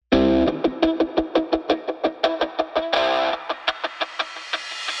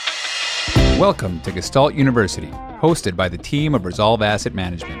Welcome to Gestalt University, hosted by the team of ReSolve Asset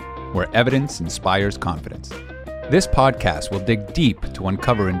Management, where evidence inspires confidence. This podcast will dig deep to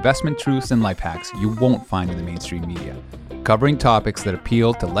uncover investment truths and life hacks you won't find in the mainstream media, covering topics that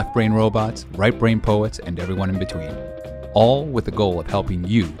appeal to left-brain robots, right-brain poets, and everyone in between, all with the goal of helping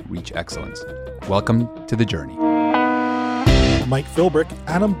you reach excellence. Welcome to the journey. Mike Philbrick,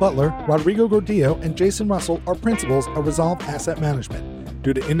 Adam Butler, Rodrigo Gordillo, and Jason Russell are principals of ReSolve Asset Management.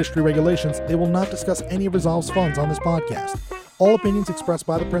 Due to industry regulations, they will not discuss any of ReSolve's funds on this podcast. All opinions expressed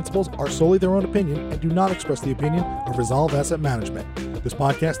by the principals are solely their own opinion and do not express the opinion of ReSolve Asset Management. This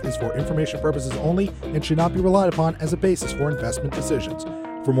podcast is for information purposes only and should not be relied upon as a basis for investment decisions.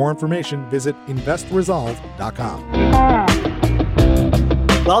 For more information, visit investresolve.com.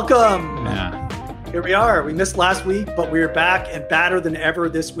 Welcome. Yeah. Here we are. We missed last week, but we're back and badder than ever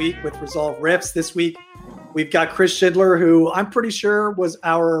this week with ReSolve Riffs. This week, we've got Chris Schindler, who I'm pretty sure was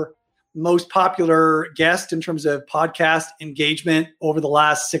our most popular guest in terms of podcast engagement over the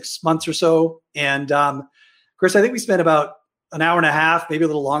last 6 months or so. And Chris, I think we spent about an hour and a half, maybe a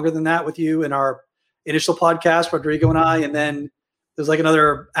little longer than that with you in our initial podcast, Rodrigo and I. And then there's like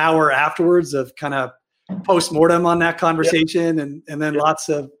another hour afterwards of kind of post-mortem on that conversation. Yep. And then lots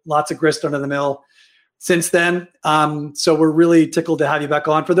of grist under the mill since then. So we're really tickled to have you back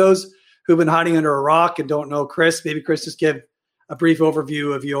on. For those who've been hiding under a rock and don't know Chris, maybe Chris, just give a brief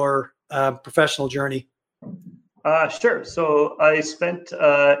overview of your professional journey. Sure. So I spent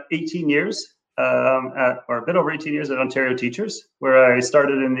 18 years or a bit over 18 years at Ontario Teachers, where I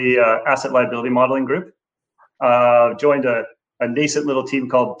started in the asset liability modeling group, joined a nascent little team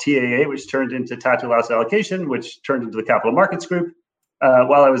called TAA, which turned into Tactical Asset Allocation, which turned into the Capital Markets Group.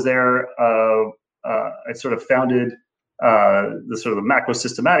 While I was there, I sort of founded the sort of the macro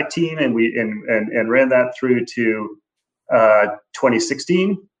systematic team, and we ran that through to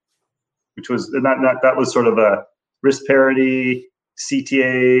 2016, which was that was sort of a risk parity,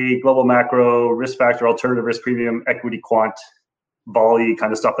 CTA, global macro, risk factor, alternative risk premium, equity quant, volley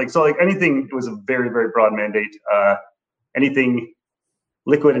kind of stuff. Like anything. It was a very, very broad mandate. Anything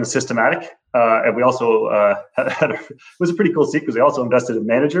liquid and systematic. And we also it was a pretty cool seat because we also invested in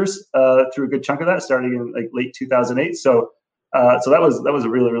managers through a good chunk of that, starting in like late 2008. So that was a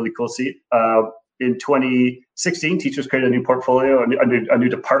really, really cool seat. In 2016, Teachers created a new portfolio, a new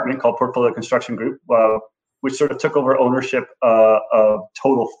department called Portfolio Construction Group, which sort of took over ownership of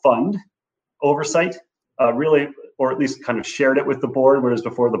total fund oversight, really, or at least kind of shared it with the board, whereas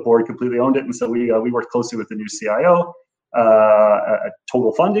before the board completely owned it. And so we worked closely with the new CIO.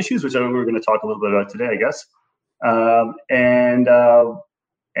 Total fund issues, which we're going to talk a little bit about today, I guess. And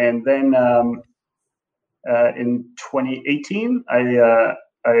then in 2018, I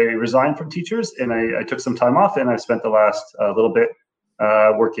resigned from Teachers, and I took some time off, and I spent the last little bit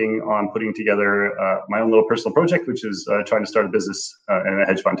working on putting together my own little personal project, which is trying to start a business and a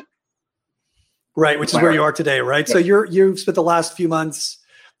hedge fund. Right, which is where you are today, right? Yeah. So you've spent the last few months.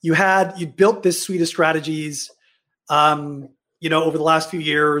 You built this suite of strategies. Over the last few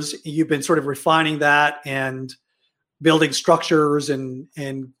years, you've been sort of refining that and building structures and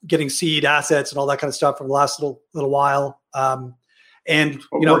getting seed assets and all that kind of stuff for the last little while. And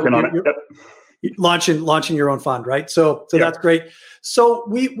working on it. Yep. Launching your own fund, right? So That's great. So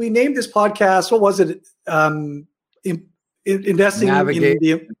we named this podcast. What was it? Investing in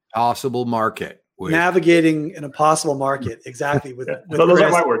the impossible market. Navigating an impossible market, exactly. With those are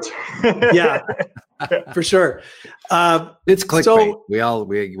my words. Yeah, for sure. It's clickbait. So, we got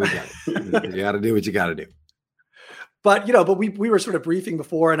it. You got to do what you got to do. But we were sort of briefing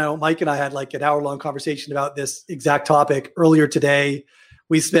before, and I know Mike and I had like an hour-long conversation about this exact topic earlier today.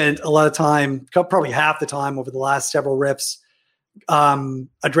 We spent a lot of time, probably half the time over the last several riffs,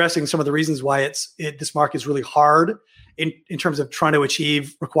 addressing some of the reasons why this market is really hard in terms of trying to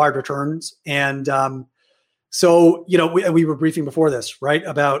achieve required returns. And so we were briefing before this, right,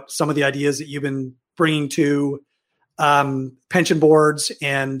 about some of the ideas that you've been bringing to pension boards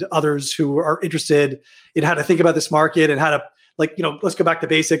and others who are interested in how to think about this market and how to, let's go back to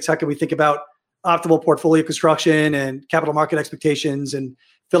basics. How can we think about optimal portfolio construction and capital market expectations and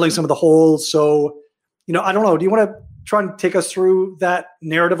filling some of the holes? So, I don't know. Do you want to try and take us through that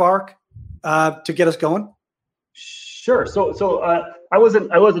narrative arc to get us going? Sure. So I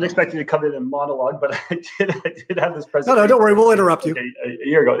wasn't expecting to come in and monologue, but I did have this presentation. No, don't worry. We'll interrupt you. A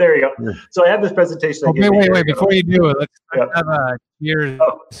year ago. There you go. So I have this presentation. Wait. Before you do it, let's have a cheers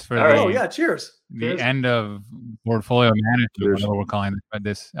for cheers. The end of portfolio management, whatever we're calling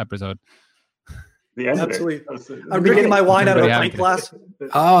this episode. The end. Absolutely. I'm drinking my wine out of a pint glass.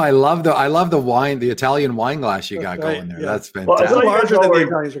 Oh, I love the wine, the Italian wine glass you got going there. Yeah. That's fantastic. Well, larger than the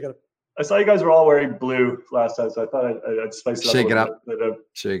Italians are going to. I saw you guys were all wearing blue last time, so I thought I'd spice it up. Shake it up.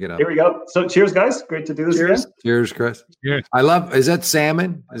 Shake it up. Here we go. So cheers, guys. Great to do this again. Cheers, Chris. Cheers. Is that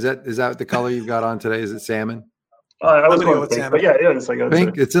salmon? Is that the color you've got on today? Is it salmon? I was going with pink, but yeah, it's like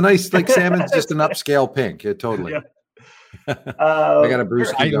pink. It's a nice, like salmon's just an upscale pink. Yeah, totally. Yeah. I got a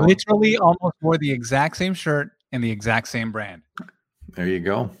Bruce. I literally almost wore the exact same shirt and the exact same brand. There you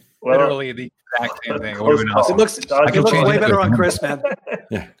go. Well, literally the exact same thing. It looks way better on Chris, man.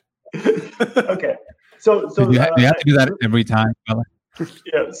 Yeah. Okay. So you have to do that every time.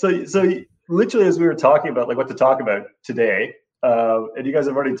 Yeah. So literally, as we were talking about like what to talk about today, and you guys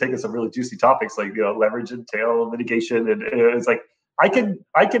have already taken some really juicy topics like leverage and tail litigation, and it's like I can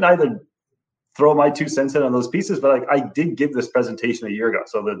either throw my 2 cents in on those pieces, but like I did give this presentation a year ago,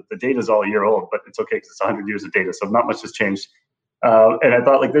 so the data is all a year old, but it's okay because it's 100 years of data, so not much has changed. And I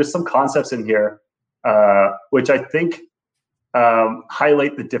thought like there's some concepts in here which I think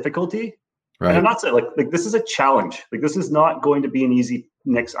highlight the difficulty. Right. And I'm not saying like this is a challenge. Like this is not going to be an easy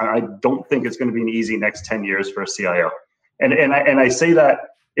next. I don't think it's going to be an easy next 10 years for a CIO. And I say that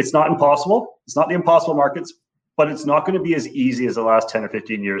it's not impossible. It's not the impossible markets, but it's not going to be as easy as the last 10 or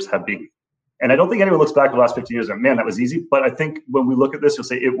 15 years have been. And I don't think anyone looks back at the last 15 years and man, that was easy. But I think when we look at this, you'll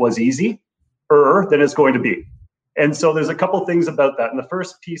say it was easier than it's going to be. And so there's a couple things about that. And the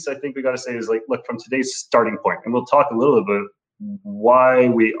first piece I think we got to say is like, look, from today's starting point, and we'll talk a little bit why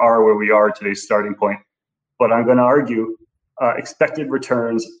we are where we are today's starting point. But I'm going to argue expected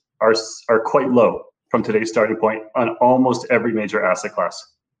returns are quite low from today's starting point on almost every major asset class.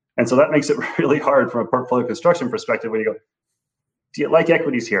 And so that makes it really hard from a portfolio construction perspective when you go, do you like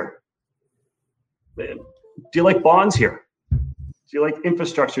equities here? Do you like bonds here? Do you like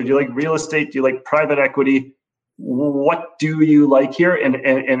infrastructure? Do you like real estate? Do you like private equity? What do you like here? And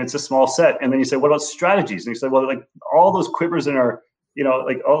it's a small set. And then you say, what about strategies? And you say, well, like all those quivers in our,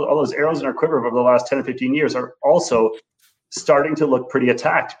 like all those arrows in our quiver over the last 10 or 15 years are also starting to look pretty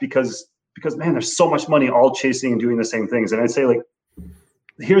attacked because man, there's so much money all chasing and doing the same things. And I'd say like,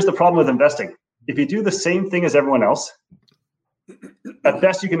 here's the problem with investing. If you do the same thing as everyone else, at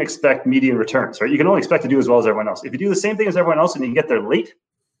best you can expect median returns, right? You can only expect to do as well as everyone else. If you do the same thing as everyone else and you get there late,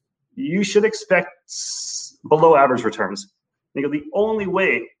 you should expect below average returns. The only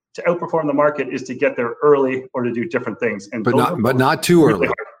way to outperform the market is to get there early or to do different things. And but not too early.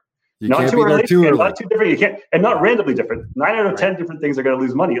 Not too early, and not too different. You can't, and not randomly different. 9 out of 10 different things are going to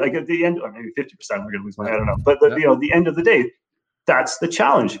lose money. Like at the end, or maybe 50% are going to lose money. I don't know. But the end of the day, that's the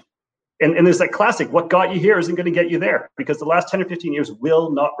challenge. And there's that classic, what got you here isn't going to get you there, because the last 10 or 15 years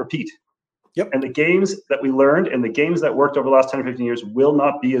will not repeat. Yep. And the games that we learned and the games that worked over the last 10 or 15 years will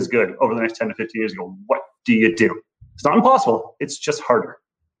not be as good over the next 10 to 15 years. You go, what do you do? It's not impossible. It's just harder.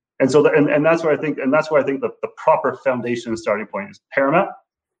 And so, and that's where I think, the proper foundation and starting point is paramount.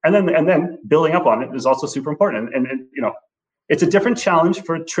 And then building up on it is also super important. And it's a different challenge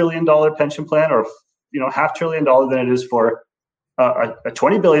for $1 trillion pension plan or, $500 billion than it is for a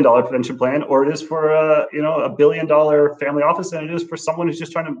 $20 billion pension plan, or it is for a $1 billion family office, and it is for someone who's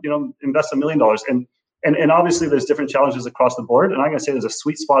just trying to invest $1 million. And obviously there's different challenges across the board. And I'm going to say there's a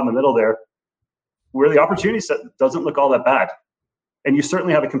sweet spot in the middle there where the opportunity set doesn't look all that bad. And you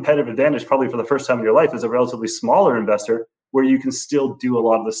certainly have a competitive advantage probably for the first time in your life as a relatively smaller investor, where you can still do a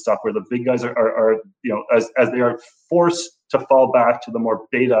lot of this stuff where the big guys are as they are forced to fall back to the more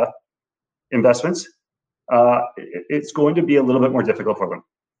beta investments. It's going to be a little bit more difficult for them.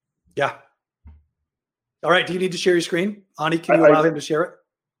 Yeah. All right. Do you need to share your screen? Ani, can you allow him to share it?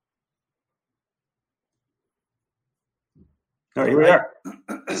 All right, here we are.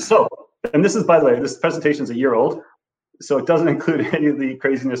 So, and this is, by the way, this presentation is a year old, so it doesn't include any of the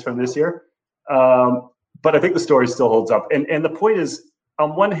craziness from this year. But I think the story still holds up. And the point is,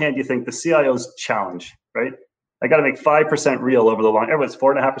 on one hand, you think the CIO's challenge, right? I got to make 5% real over the long. Everyone's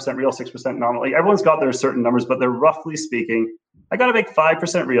 4.5% real, 6% nominal. Like everyone's got their certain numbers, but they're roughly speaking, I got to make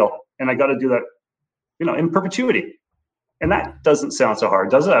 5% real, and I got to do that, in perpetuity. And that doesn't sound so hard,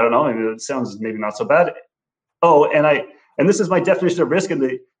 does it? I don't know. Maybe it sounds maybe not so bad. Oh, and this is my definition of risk.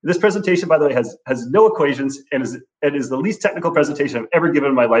 And this presentation, by the way, has no equations and is the least technical presentation I've ever given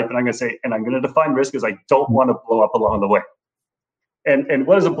in my life. And I'm going to say, and I'm going to define risk as I don't want to blow up along the way. And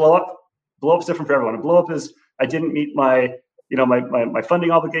what is a blow up? Blow up is different for everyone. A blow up is I didn't meet my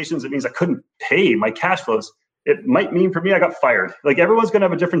funding obligations. It means I couldn't pay my cash flows. It might mean for me I got fired. Like everyone's going to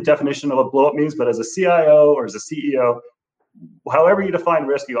have a different definition of what blow up means. But as a CIO or as a CEO, however you define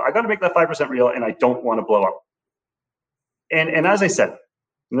risk, you go, I got to make that 5% real, and I don't want to blow up. And as I said,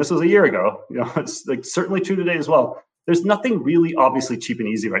 and this was a year ago, it's like certainly true today as well. There's nothing really obviously cheap and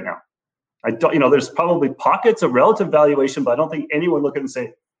easy right now. I don't, there's probably pockets of relative valuation, but I don't think anyone look at it and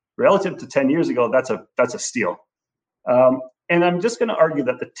say relative to 10 years ago, that's a steal. And I'm just going to argue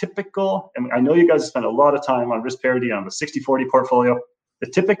that the typical, and I know you guys spend a lot of time on risk parity on the 60-40 portfolio, the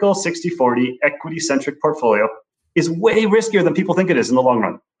typical 60-40 equity-centric portfolio is way riskier than people think it is in the long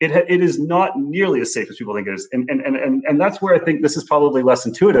run. It is not nearly as safe as people think it is. And that's where I think this is probably less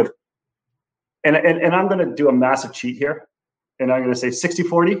intuitive. And I'm going to do a massive cheat here. And I'm going to say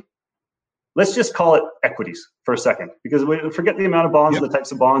 60-40. Let's just call it equities for a second, because we forget the amount of bonds and the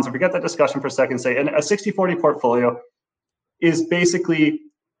types of bonds, and forget that discussion for a second. Say, and a 60-40 portfolio is basically,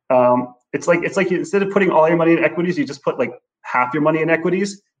 it's like instead of putting all your money in equities, you just put like half your money in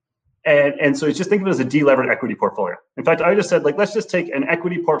equities. And so just think of it as a delevered equity portfolio. In fact, I just said, like, let's just take an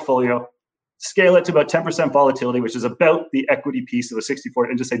equity portfolio, scale it to about 10% volatility, which is about the equity piece of a 60-40,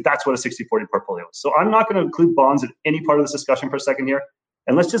 and just say that's what a 60-40 portfolio is. So I'm not going to include bonds in any part of this discussion for a second here.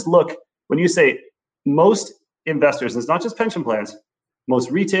 And let's just look, when you say most investors, and it's not just pension plans, most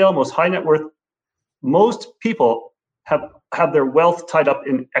retail, most high net worth, most people have their wealth tied up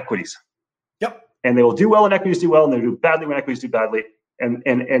in equities. Yep. And they will do well when equities do well, and they do badly when equities do badly.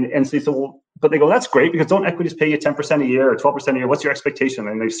 And so, well, but they go, that's great, because don't equities pay you 10% a year or 12% a year? What's your expectation?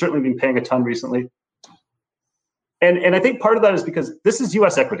 And they've certainly been paying a ton recently. And I think part of that is because this is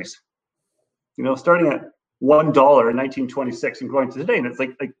U.S. equities, starting at $1 in 1926 and growing to today. And it's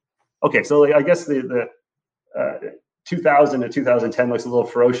like okay, so I guess the 2000 to 2010 looks a little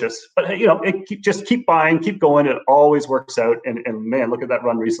ferocious, but just keep buying, keep going. It always works out. And man, look at that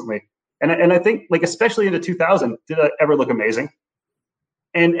run recently. And I think, like, especially into 2000, did it ever look amazing?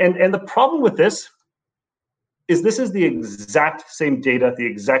 And the problem with this is the exact same data, the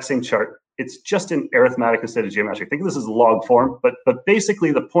exact same chart. It's just in arithmetic instead of geometric. Think of this as log form, but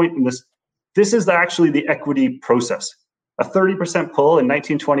basically the point in this is actually the equity process. A 30% pull in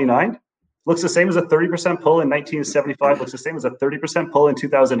 1929 looks the same as a 30% pull in 1975, looks the same as a 30% pull in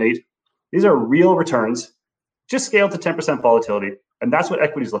 2008. These are real returns, just scaled to 10% volatility. And that's what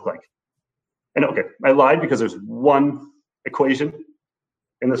equities look like. And okay, I lied, because there's one equation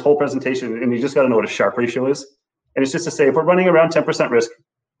in this whole presentation, and you just got to know what a Sharpe ratio is. And it's just to say, if we're running around 10% risk,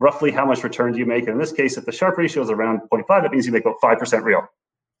 roughly how much return do you make? And in this case, if the Sharpe ratio is around 0.5, it means you make about 5% real.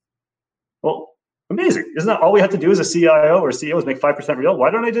 Well, amazing. Isn't that all we have to do as a CIO or CEO is make 5% real? Why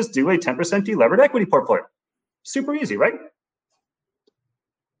don't I just do a 10% delevered equity portfolio? Super easy, right?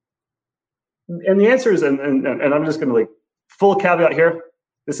 And the answer is, and I'm just going to full caveat here,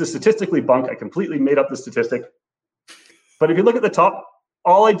 this is statistically bunk. I completely made up the statistic. But if you look at the top,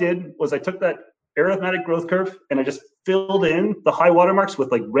 all I did was I took that arithmetic growth curve and I just filled in the high watermarks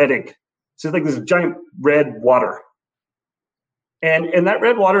with red ink. So it's like this giant red water. And that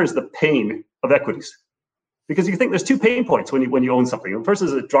red water is the pain of equities. Because you think there's two pain points when you own something. The first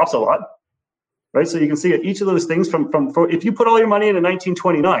is it drops a lot, right? So you can see at each of those things from if you put all your money in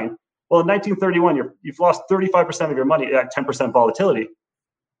 1929, well, in 1931, you've lost 35% of your money at 10% volatility.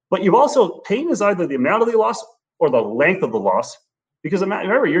 But you've also, pain is either the amount of the loss or the length of the loss. Because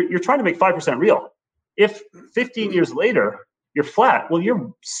remember, you're trying to make 5% real. If 15 years later, you're flat, well,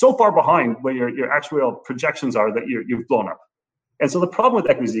 you're so far behind where your actuarial projections are that you've blown up. And so the problem with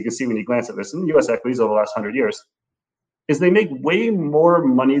equities, you can see when you glance at this, in U.S. equities over the last 100 years, is they make way more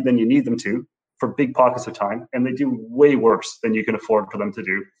money than you need them to for big pockets of time, and they do way worse than you can afford for them to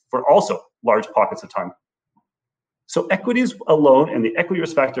do for also large pockets of time. So equities alone and the equity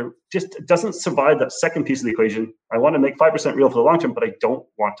risk factor just doesn't survive that second piece of the equation. I want to make 5% real for the long term, but I don't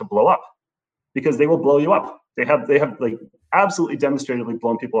want to blow up, because they will blow you up. They have absolutely demonstratively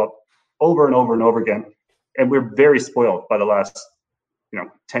blown people up over and over and over again. And we're very spoiled by the last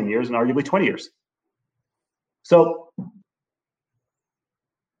 10 years and arguably 20 years. So.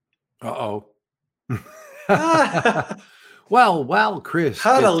 Uh-oh. Well, Chris,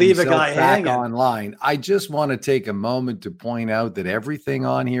 how to leave a guy back hanging online. I just want to take a moment to point out that everything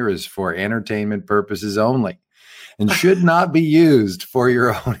on here is for entertainment purposes only and should not be used for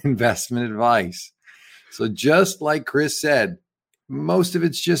your own investment advice. So just like Chris said, most of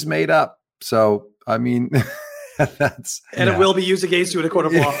it's just made up. So, I mean, it will be used against you in a court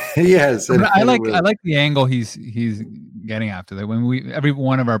of law. Yes. I like the angle he's getting after that. When every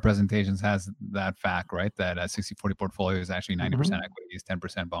one of our presentations has that fact, right? That a 60-40 portfolio is actually 90% equities,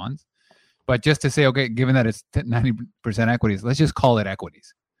 10% bonds. But just to say, okay, given that it's 90% equities, let's just call it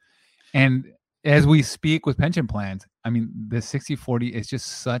equities. And as we speak with pension plans, I mean, the 60-40 is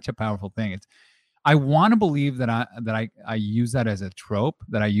just such a powerful thing. I want to believe that I use that as a trope,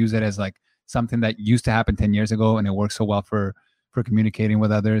 that I use it as something that used to happen 10 years ago and it works so well for communicating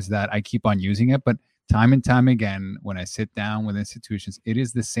with others that I keep on using it. But time and time again, when I sit down with institutions, it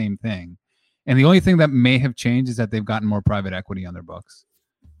is the same thing. And the only thing that may have changed is that they've gotten more private equity on their books.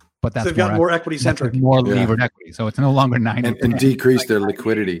 but that's they've got more equity centric, more levered equity. So it's no longer 90 and decrease their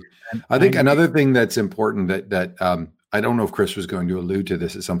liquidity. I think another thing that's important that I don't know if Chris was going to allude to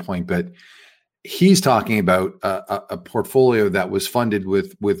this at some point, but he's talking about a portfolio that was funded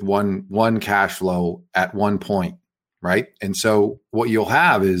with one cash flow at one point, right? And so what you'll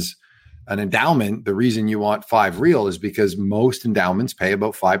have is an endowment. The reason you want 5 real is because most endowments pay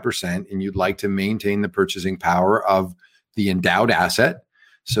about 5%, and you'd like to maintain the purchasing power of the endowed asset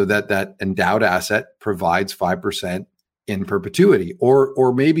so that endowed asset provides 5% in perpetuity,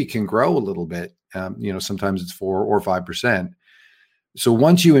 or maybe can grow a little bit. Sometimes it's 4 or 5%. So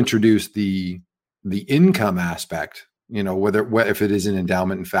once you introduce the income aspect, if it is an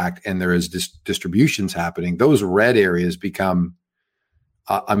endowment, in fact, and there is distributions happening, those red areas become,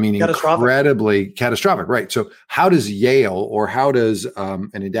 incredibly catastrophic, right? So how does Yale, or how does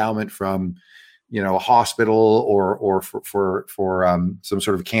an endowment from, a hospital or for some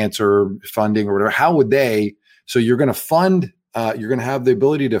sort of cancer funding or whatever, how would they? So you're going to fund, you're going to have the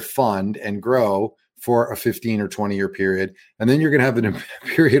ability to fund and grow for a 15 or 20 year period. And then you're going to have a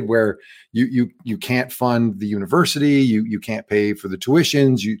period where you can't fund the university, you can't pay for the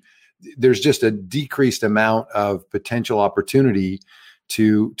tuitions, there's just a decreased amount of potential opportunity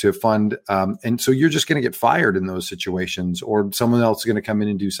to fund. And so you're just going to get fired in those situations, or someone else is going to come in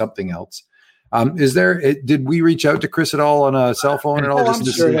and do something else. Did we reach out to Chris at all on a cell phone at all? I'm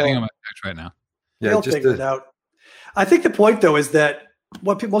sure I'm on my text right now. Yeah, he'll figure it out. I think the point, though, is that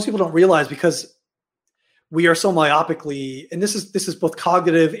what most people don't realize, because we are so myopically, and this is both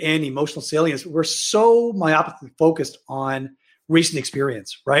cognitive and emotional salience, we're so myopically focused on recent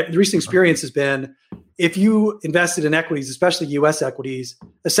experience, right? The recent experience has been, if you invested in equities, especially U.S. equities,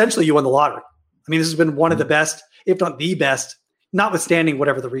 essentially you won the lottery. I mean, this has been one of the best, if not the best, notwithstanding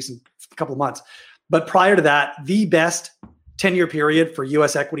whatever the recent couple of months, but prior to that, the best 10-year period for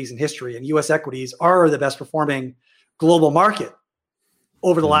U.S. equities in history. And U.S. equities are the best performing global market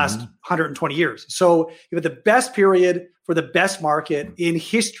over the last 120 years. So you have the best period for the best market in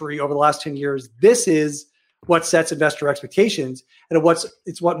history over the last 10 years. This is what sets investor expectations, and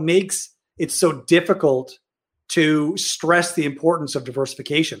it's what makes it so difficult to stress the importance of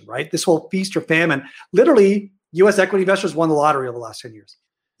diversification, right? This whole feast or famine, literally U.S. equity investors won the lottery over the last 10 years.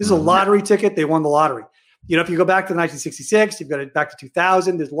 This is a lottery ticket. They won the lottery. If you go back to 1966, you've got it back to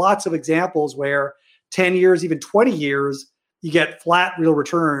 2000. There's lots of examples where 10 years, even 20 years, you get flat real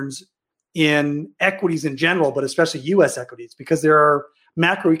returns in equities in general, but especially U.S. equities, because there are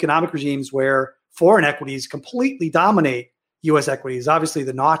macroeconomic regimes where foreign equities completely dominate U.S. equities. Obviously,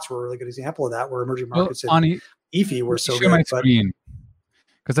 the knots were a really good example of that, where emerging markets and EFI were so good. My screen,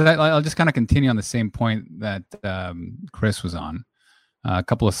 because I'll just kind of continue on the same point that Chris was on. A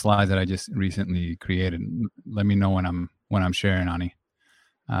couple of slides that I just recently created. Let me know when I'm sharing, Ani.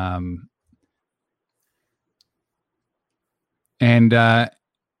 The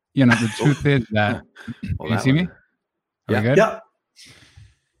truth is that you see me? Are we good? Yeah.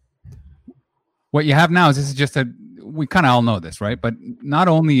 What you have now is, this is just we kind of all know this, right? But not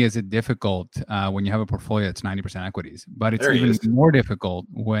only is it difficult when you have a portfolio that's 90% equities, but it's even more difficult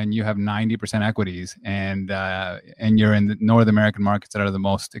when you have 90% equities and you're in the North American markets that are the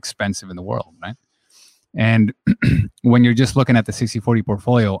most expensive in the world, right? And when you're just looking at the 60-40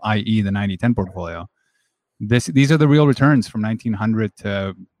 portfolio, i.e. the 90-10 portfolio, these are the real returns from 1900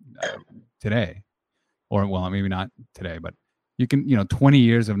 to today. Or, well, maybe not today, but you can, 20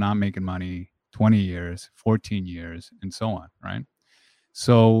 years of not making money, 20 years, 14 years, and so on, right?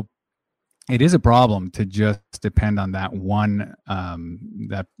 So it is a problem to just depend on that one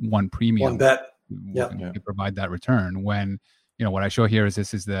premium. One bet. To provide that return, when, what I show here is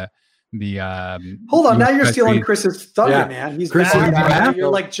this is the hold on, now you're stealing Chris's thunder, man. He's Chris, bad. You're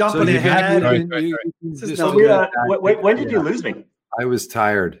like jumping ahead. When did you lose me? I was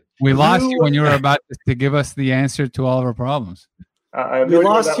tired. We lost you when you were about to give us the answer to all of our problems. We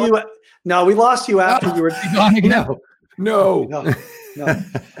lost you. No, we lost you after you were gone again. No.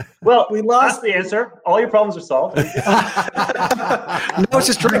 Well, we lost the answer. All your problems are solved. No, it's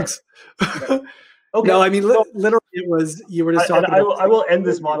just drinks. Okay. No, I mean, literally, it was, you were just talking I will end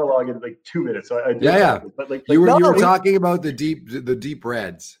this monologue in like 2 minutes. So but you were talking about the deep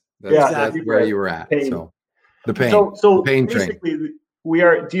reds. That's where you were at. Pain. So the pain. So pain basically, train. We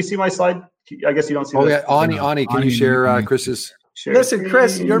are. Do you see my slide? I guess you don't see. Oh yeah, Ani, can you share Chris's? Sure. Listen,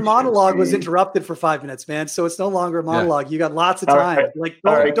 Chris, your monologue was interrupted for 5 minutes, man. So it's no longer a monologue. Yeah. You got lots of time.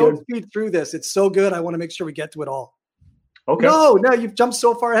 Right. Don't speed through this. It's so good. I want to make sure we get to it all. Okay. No, you've jumped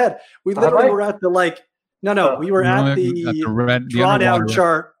so far ahead. We literally were at the we were at the drawdown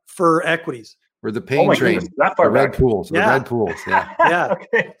chart for equities. We're the pain train. That far the red pools. The red pools. Yeah. Yeah.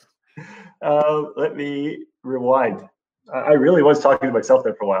 Okay. Let me rewind. I really was talking to myself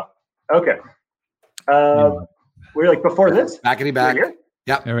there for a while. Okay. We're like before this. Backity back. Here?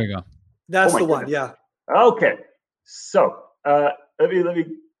 Yep. There we go. That's Oh the my one. goodness. Yeah. Okay. So let me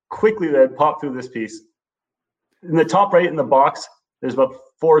quickly then pop through this piece. In the top right in the box, there's about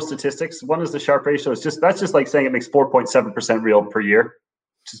 4 statistics. One is the Sharpe ratio. That's just like saying it makes 4.7% real per year,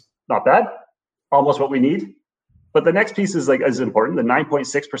 which is not bad. Almost what we need. But the next piece is important. The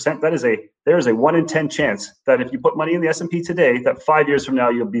 9.6%. There is a 1 in 10 chance that if you put money in the S&P today, that 5 years from now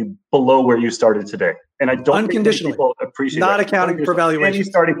you'll be below where you started today. And I don't think many people appreciate not that. Accounting for valuations. Any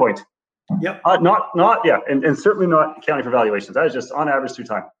starting point. Yep. And certainly not accounting for valuations. That is just on average through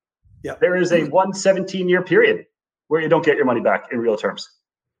time. Yeah. There is a 17-year period where you don't get your money back in real terms.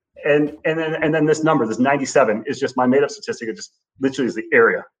 And then this number, this 97, is just my made up statistic. It just literally is the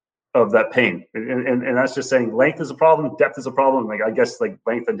area of that pain. And that's just saying length is a problem, depth is a problem. Like I guess like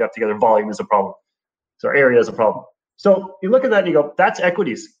length and depth together, volume is a problem. So area is a problem. So you look at that and you go, that's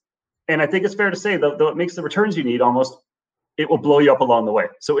equities. And I think it's fair to say though it makes the returns you need almost, it will blow you up along the way.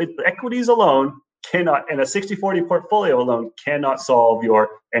 So equities alone cannot, and a 60-40 portfolio alone cannot solve your,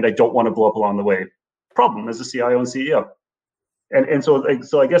 and I don't want to blow up along the way problem as a CIO and CEO. And so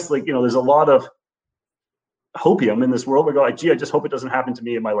I guess there's a lot of hopium in this world. We go like, gee, I just hope it doesn't happen to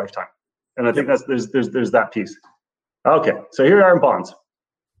me in my lifetime. And I think there's that piece. Okay, so here we are in bonds.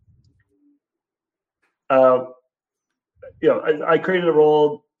 I created a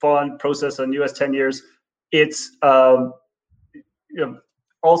roll bond process on US 10 years. It's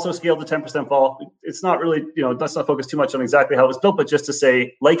also scaled to 10% fall. It's not really, let's not focus too much on exactly how it was built, but just to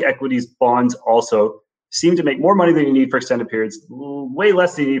say, like equities, bonds also seem to make more money than you need for extended periods, way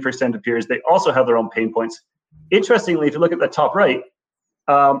less than you need for extended periods. They also have their own pain points. Interestingly, if you look at the top right,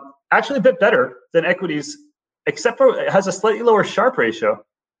 actually a bit better than equities, except for it has a slightly lower Sharpe ratio,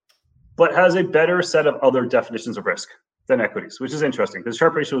 but has a better set of other definitions of risk than equities, which is interesting because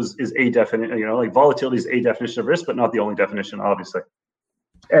Sharpe ratio is a definition, like volatility is a definition of risk, but not the only definition, obviously.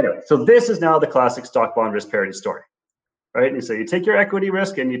 Anyway, so this is now the classic stock bond risk parity story, right? And you say you take your equity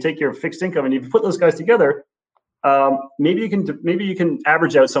risk and you take your fixed income and you put those guys together. Maybe you can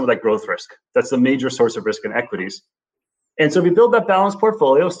average out some of that growth risk. That's the major source of risk in equities. And so if you build that balanced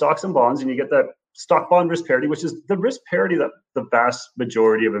portfolio of stocks and bonds, and you get that stock bond risk parity, which is the risk parity that the vast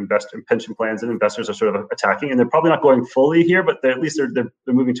majority of pension plans and investors are sort of attacking, and they're probably not going fully here, but at least they're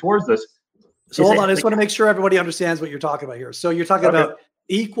moving towards this. So hold on, I just want to make sure everybody understands what you're talking about here. So you're talking about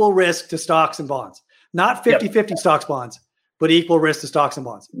equal risk to stocks and bonds, not 50-50 stocks bonds, but equal risk to stocks and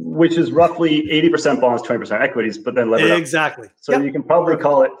bonds, which is roughly 80% bonds, 20% equities, but then levered exactly. Up. So you can probably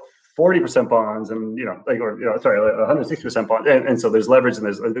call it 40% bonds and 160% bonds. And so there's leverage and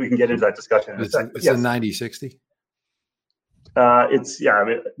we can get into that discussion. It's a 90-60.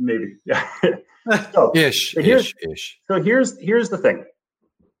 Maybe. So ish. So here's the thing.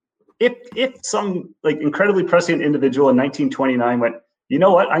 If some like incredibly prescient individual in 1929 went, you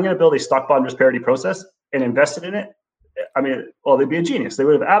know what, I'm going to build a stock bond risk parity process and invested in it. They'd be a genius. They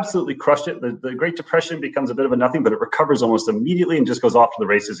would have absolutely crushed it. The Great Depression becomes a bit of a nothing, but it recovers almost immediately and just goes off to the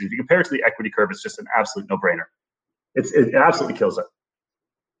races. If you compare it to the equity curve, it's just an absolute no-brainer. It absolutely kills it.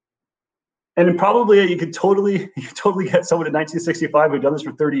 And then probably you could totally get someone in 1965 who'd done this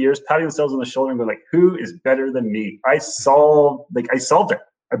for 30 years, patting themselves on the shoulder and going like, who is better than me? I solved it.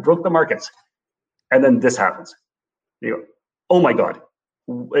 I broke the markets. And then this happens. You go, oh my God.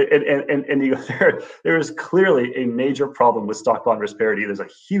 And you go, there is clearly a major problem with stock bond risk parity. There's a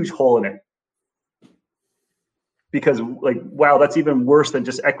huge hole in it because wow, that's even worse than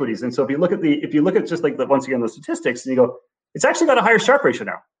just equities. And so if you look at just like once again the statistics, and you go, it's actually got a higher Sharpe ratio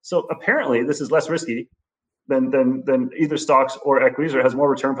now. So apparently this is less risky than either stocks or equities, or has more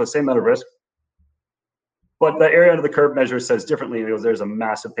return for the same amount of risk. But the area under the curve measure says differently. It goes, there's a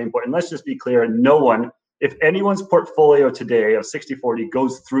massive pain point. And let's just be clear, if anyone's portfolio today of 60-40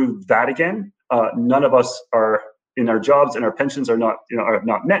 goes through that again, none of us are in our jobs and our pensions are not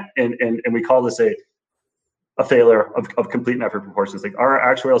met. And we call this a failure of complete and effort proportions. Like our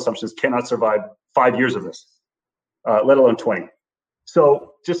actuarial assumptions cannot survive 5 years of this, let alone 20.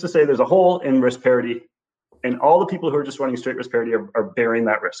 So just to say there's a hole in risk parity, and all the people who are just running straight risk parity are bearing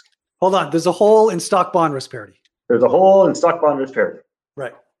that risk. Hold on. There's a hole in stock bond risk parity. There's a hole in stock bond risk parity.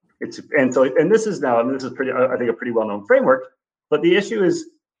 Right. This is pretty, I think, a pretty well-known framework. But the issue is,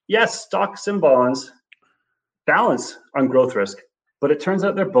 yes, stocks and bonds balance on growth risk, but it turns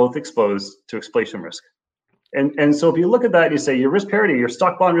out they're both exposed to inflation risk. And so if you look at that and you say your risk parity, your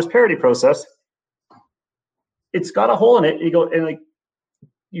stock bond risk parity process, it's got a hole in it. You go and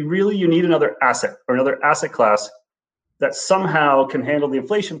you need another asset or another asset class that somehow can handle the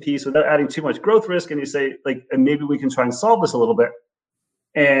inflation piece without adding too much growth risk. And you say, like, and maybe we can try and solve this a little bit.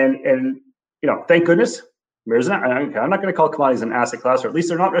 And thank goodness, I'm not going to call commodities an asset class, or at least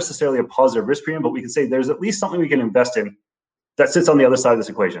they're not necessarily a positive risk premium, but we can say there's at least something we can invest in that sits on the other side of this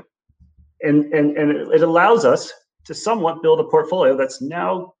equation. And it allows us to somewhat build a portfolio that's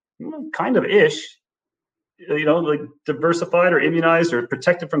now kind of like diversified or immunized or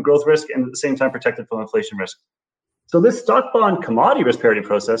protected from growth risk, and at the same time protected from inflation risk. So this stock bond commodity risk parity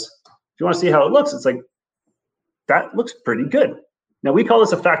process, if you want to see how it looks, it's like, that looks pretty good. Now we call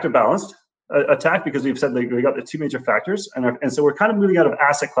this a factor balanced attack because we've said that we got the two major factors, and so we're kind of moving out of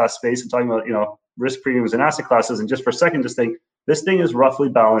asset class space and talking about risk premiums and asset classes. And just for a second, just think this thing is roughly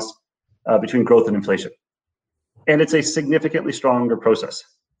balanced between growth and inflation, and it's a significantly stronger process.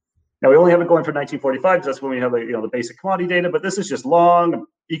 Now we only have it going for 1945 because that's when we have the basic commodity data, but this is just long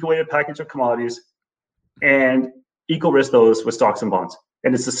equal weighted package of commodities and equal risk those with stocks and bonds,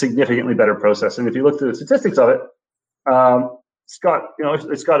 and it's a significantly better process. And if you look through the statistics of it, it's got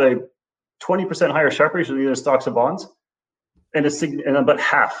a 20% higher Sharpe ratio than either stocks or bonds, and about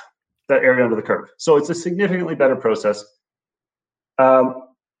half that area under the curve. So it's a significantly better process. So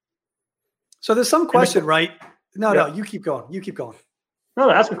there's some question, right? No, you keep going. No,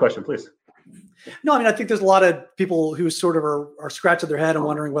 ask a question, please. No, I mean, I think there's a lot of people who sort of are scratching their head and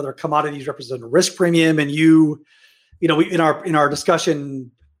wondering whether commodities represent a risk premium. And we in our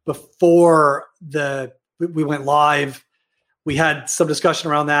discussion before we went live, we had some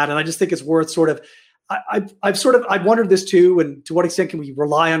discussion around that, and I just think it's worth sort of. I've wondered this too, and to what extent can we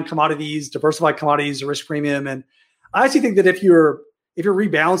rely on commodities, diversified commodities, or risk premium? And I actually think that if you're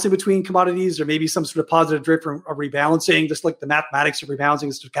rebalancing between commodities, or maybe some sort of positive drift from a rebalancing, just like the mathematics of rebalancing,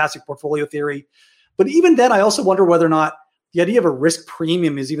 stochastic portfolio theory. But even then, I also wonder whether or not the idea of a risk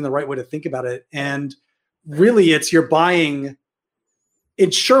premium is even the right way to think about it. And really, it's you're buying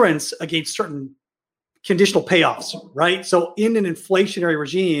insurance against certain conditional payoffs, right? So in an inflationary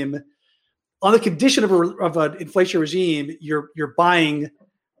regime, on the condition of an inflationary regime, you're buying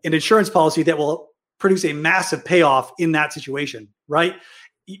an insurance policy that will produce a massive payoff in that situation, right?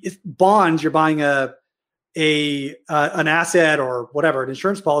 If bonds, you're buying an asset or whatever, an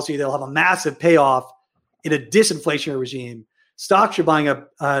insurance policy that'll have a massive payoff in a disinflationary regime. Stocks, you're buying an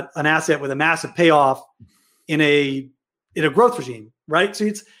asset with a massive payoff in a growth regime, right? So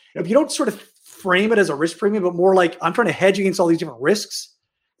if you don't sort of frame it as a risk premium, but more like I'm trying to hedge against all these different risks,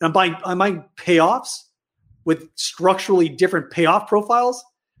 and I'm buying payoffs with structurally different payoff profiles.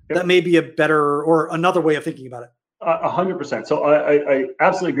 That may be a better or another way of thinking about it. 100%. So I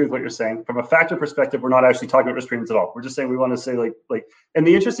absolutely agree with what you're saying. From a factor perspective, we're not actually talking about risk premiums at all. We're just saying we want to say like. And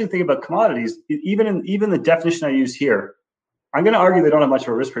the interesting thing about commodities, even the definition I use here, I'm going to argue they don't have much of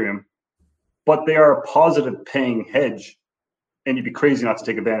a risk premium, but they are a positive paying hedge, and you'd be crazy not to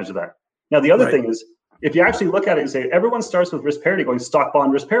take advantage of that. Now, the other thing is, if you actually look at it and say everyone starts with risk parity, going stock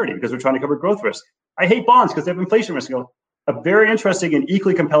bond risk parity because we're trying to cover growth risk. I hate bonds because they have inflation risk. A very interesting and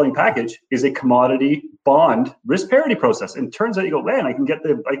equally compelling package is a commodity bond risk parity process. And it turns out you go, man, I can get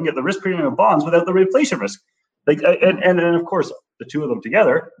the risk premium of bonds without the inflation risk. And of course the two of them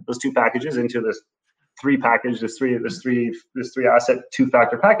together, those two packages into this three asset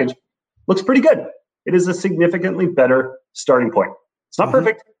 2-factor package looks pretty good. It is a significantly better starting point. It's not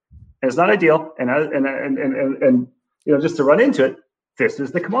perfect and it's not ideal. And just to run into it, this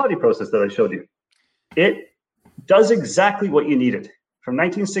is the commodity process that I showed you. It does exactly what you needed from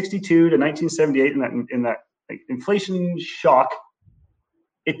 1962 to 1978 in that inflation shock.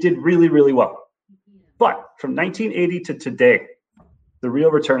 It did really, really well. But from 1980 to today, the real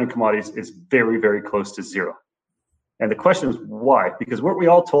return in commodities is very, very close to zero. And the question is why? Because weren't we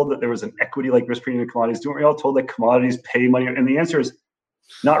all told that there was an equity-like risk premium in commodities? Weren't we all told that commodities pay money? And the answer is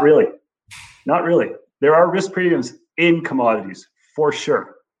not really. Not really. There are risk premiums in commodities for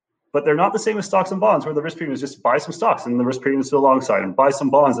sure. But they're not the same as stocks and bonds, where the risk premium is just buy some stocks and the risk premium is to the long side, and buy some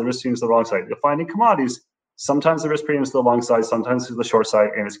bonds and the risk premium is to the wrong side. You'll find in commodities, sometimes the risk premium is to the long side, sometimes to the short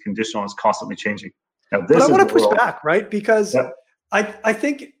side, and it's conditional, it's constantly changing. Now, but I want to push back, right? Because I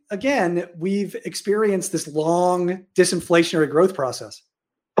think, again, we've experienced this long disinflationary growth process.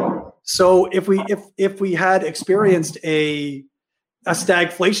 So if we had experienced a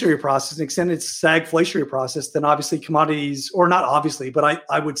stagflationary process, an extended stagflationary process, then obviously commodities, or not obviously, but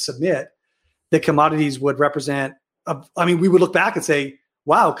I would submit that commodities would represent, we would look back and say,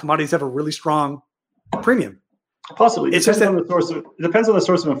 wow, commodities have a really strong premium. Possibly. It depends on the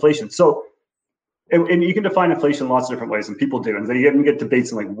source of inflation. So, and you can define inflation in lots of different ways, and people do. And then you get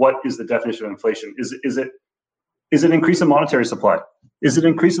debates on what is the definition of inflation? Is it Is it an increase in monetary supply? Is it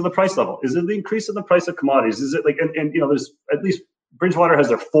an increase in the price level? Is it the increase in the price of commodities? Is it like, and there's at least Bridgewater has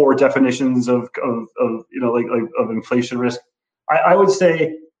their 4 definitions of inflation risk. I would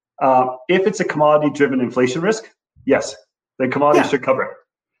say if it's a commodity-driven inflation risk, yes, the commodities should cover it.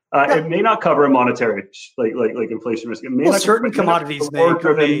 It may not cover a monetary like inflation risk. It may not certain commodities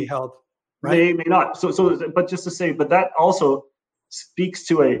may help, right? May not. But just to say, but that also speaks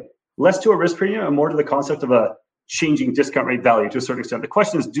to less to a risk premium and more to the concept of a changing discount rate value to a certain extent. The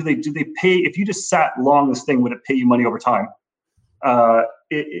question is, do they pay, if you just sat long this thing, would it pay you money over time?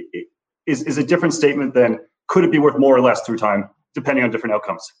 It is a different statement than could it be worth more or less through time, depending on different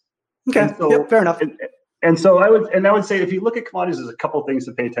outcomes. Okay, fair enough. And so I would say if you look at commodities, there's a couple of things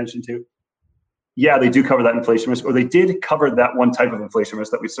to pay attention to. Yeah, they do cover that inflation risk, or they did cover that one type of inflation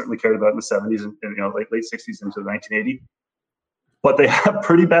risk that we certainly cared about in the 70s and late 60s into 1980. But they have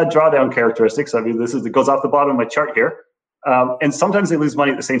pretty bad drawdown characteristics. I mean, it goes off the bottom of my chart here. And sometimes they lose money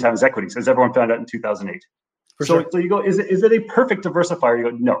at the same time as equities, as everyone found out in 2008. So you go, is it a perfect diversifier?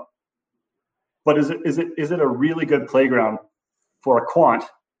 You go, no. But is it a really good playground for a quant?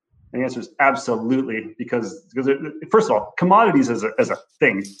 And the answer is absolutely, because first of all, commodities as a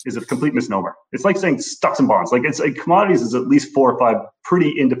thing is a complete misnomer. It's like saying stocks and bonds. Like commodities is at least 4 or 5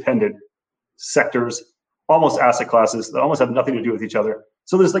 pretty independent sectors, almost asset classes that almost have nothing to do with each other.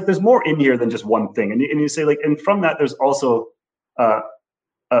 So there's more in here than just one thing. And you say and from that there's also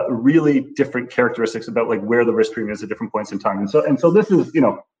really different characteristics about where the risk premium is at different points in time. And so this is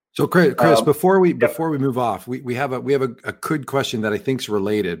So Chris, before we move off, we have a good question that I think is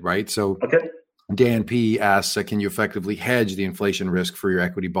related, right? So Dan P asks, can you effectively hedge the inflation risk for your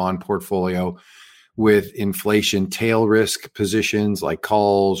equity bond portfolio with inflation tail risk positions like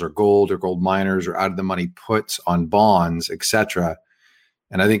calls or gold miners or out of the money puts on bonds, etc.?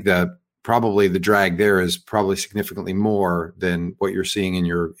 And I think that probably the drag there is probably significantly more than what you're seeing in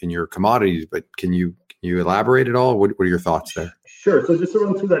your commodities. But can you elaborate at all? What are your thoughts there? Sure. So just to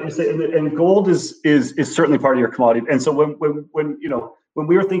run through that, you say, and gold is certainly part of your commodity. And so when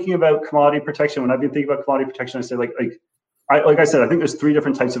we were thinking about commodity protection, when I've been thinking about commodity protection, I say like I said, I think there's 3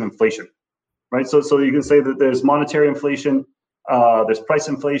 different types of inflation, right? So you can say that there's monetary inflation, there's price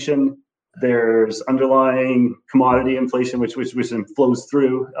inflation, there's underlying commodity inflation, which flows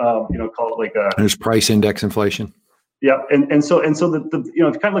through, call it there's price index inflation. Yeah, and so the if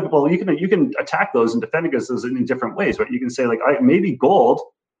you kind of look at, you can attack those and defend against those in different ways, right? You can say maybe gold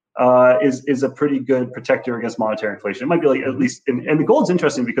is a pretty good protector against monetary inflation. It might be at least, and the gold's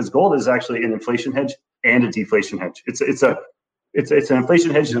interesting because gold is actually an inflation hedge and a deflation hedge. It's an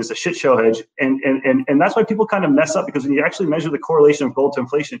inflation hedge and it's a shit show hedge, and that's why people kind of mess up, because when you actually measure the correlation of gold to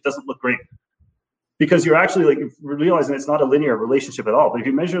inflation, it doesn't look great. Because you're actually realizing it's not a linear relationship at all. But if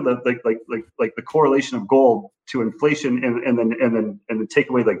you measure the correlation of gold to inflation and then take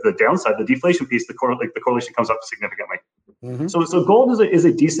away the downside, the deflation piece, the correlation comes up significantly. Mm-hmm. So gold is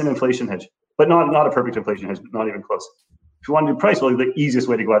a decent inflation hedge, but not a perfect inflation hedge, not even close. If you want to do price, the easiest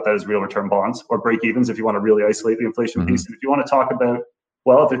way to go at that is real return bonds or break evens if you want to really isolate the inflation piece. And if you want to talk about,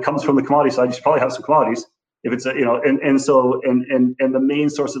 if it comes from the commodity side, you should probably have some commodities. If it's and the main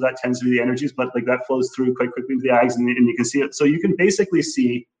source of that tends to be the energies, but that flows through quite quickly into the ags, and you can see it. So you can basically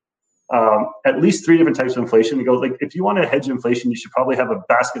see at least 3 different types of inflation. You go if you want to hedge inflation, you should probably have a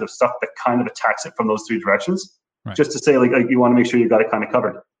basket of stuff that kind of attacks it from those 3 directions, right? Just to say you want to make sure you've got it kind of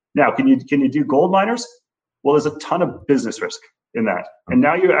covered. Now, can you do gold miners? Well, there's a ton of business risk in that, and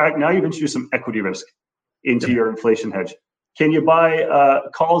now you've introduced some equity risk into your inflation hedge. Can you buy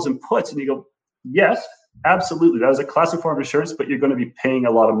calls and puts? And you go, yes. Absolutely. That is a classic form of insurance, but you're going to be paying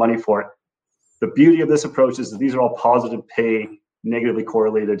a lot of money for it. The beauty of this approach is that these are all positive pay, negatively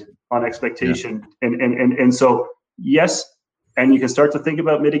correlated on expectation. Yeah. And so, yes, and you can start to think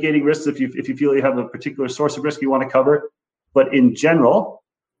about mitigating risks if you feel you have a particular source of risk you want to cover. But in general,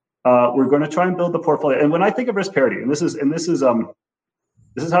 we're going to try and build the portfolio. And when I think of risk parity, and this is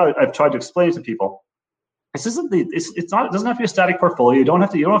how I've tried to explain it to people. This isn't it doesn't have to be a static portfolio. You don't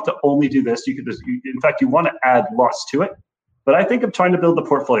have to only do this. In fact, you want to add lots to it. But I think of trying to build the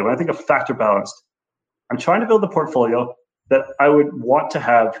portfolio. When I think of factor balanced, I'm trying to build the portfolio that I would want to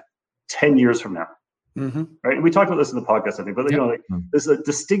have 10 years from now. Mm-hmm. Right. And we talked about this in the podcast, I think, but this is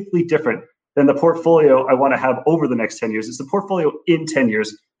distinctly different than the portfolio I want to have over the next 10 years. It's the portfolio in 10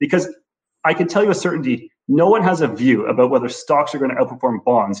 years, because I can tell you with certainty, no one has a view about whether stocks are going to outperform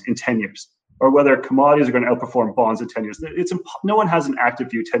bonds in 10 years. Or whether commodities are going to outperform bonds in 10 years. No one has an active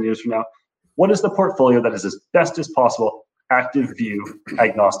view 10 years from now. What is the portfolio that is as best as possible, active view,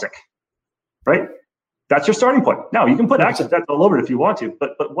 agnostic, right? That's your starting point. Now, you can put active bets all over it if you want to,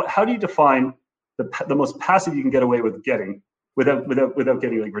 but how do you define the most passive you can get away with getting without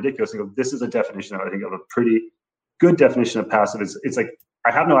getting like ridiculous. And go, this is a definition of, I think, of a pretty good definition of passive. It's like,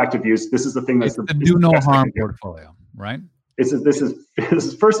 I have no active use. This is the thing that's the do no harm portfolio, right? This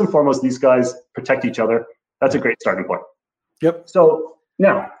is first and foremost, these guys protect each other. That's a great starting point. Yep. So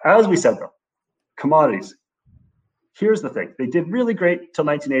now, as we said though, commodities. Here's the thing. They did really great till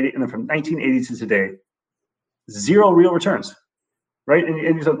 1980, and then from 1980 to today, zero real returns, right?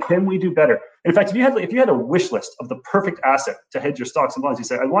 And so can we do better? In fact, if you had a wish list of the perfect asset to hedge your stocks and bonds, you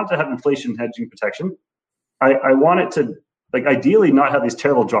say, I want to have inflation hedging protection. I want it to, like, ideally not have these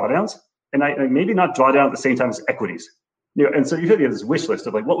terrible drawdowns, and I maybe not draw down at the same time as equities. You know, and so you have this wish list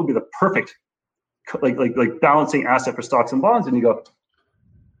of like what would be the perfect like balancing asset for stocks and bonds, and you go,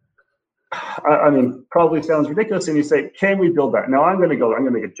 I mean, probably sounds ridiculous, and you say, can we build that? Now I'm going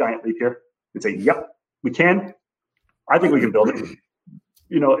to make a giant leap here and say, yep, we can. I think we can build it.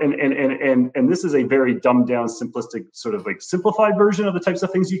 You know, and this is a very dumbed down, simplistic, sort of like simplified version of the types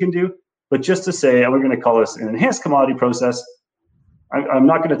of things you can do. But just to say, we're going to call this an enhanced commodity process. I'm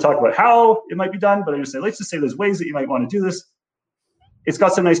not going to talk about how it might be done, but I just say, let's just say there's ways that you might want to do this. It's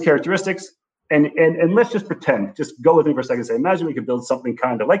got some nice characteristics, and let's just pretend, just go with me for a second and say, imagine we could build something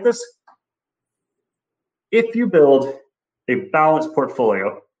kind of like this. If you build a balanced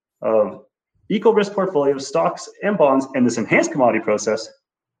portfolio of equal risk portfolio of stocks and bonds and this enhanced commodity process,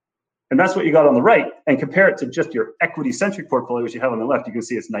 and that's what you got on the right, and compare it to just your equity-centric portfolio, which you have on the left, you can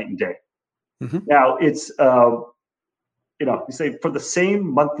see it's night and day. Mm-hmm. Now, it's, you say for the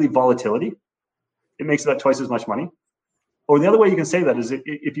same monthly volatility, it makes about twice as much money. Or the other way you can say that is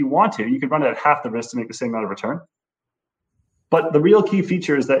if you want to, you can run it at half the risk to make the same amount of return. But the real key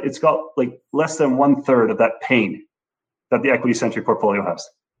feature is that it's got like less than 1/3 of that pain that the equity-centric portfolio has.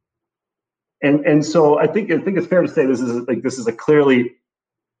 And so I think it's fair to say this is a clearly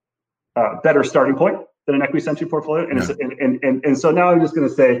better starting point than an equity-centric portfolio. And and so now I'm just going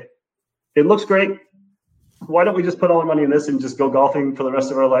to say, it looks great. Why don't we just put all our money in this and just go golfing for the rest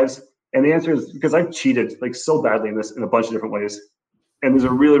of our lives? And the answer is because I've cheated like so badly in this in a bunch of different ways. And these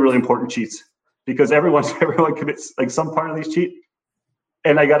are really, really important cheats because everyone commits like some part of these cheat.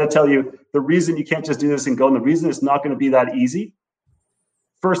 And I got to tell you, the reason you can't just do this and go, and the reason it's not going to be that easy,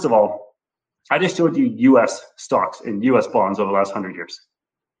 first of all, I just showed you U.S. stocks and U.S. bonds over the last 100 years.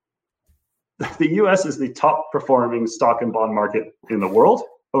 The U.S. is the top performing stock and bond market in the world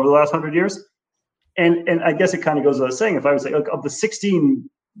over the last 100 years. And I guess it kind of goes without saying, if I would say, look, of the 16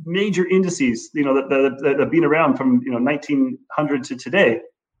 major indices, that have been around from 1900 to today,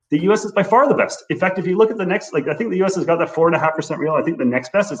 the U.S. is by far the best. In fact, if you look at the next, I think the U.S. has got that 4.5% real. I think the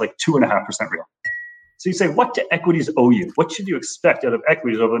next best is like 2.5% real. So you say, what do equities owe you? What should you expect out of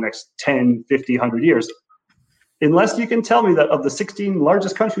equities over the next 10, 50, 100 years? Unless you can tell me that of the 16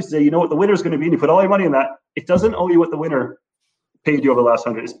 largest countries today, you know what the winner is going to be, and you put all your money in that, it doesn't owe you what the winner paid you over the last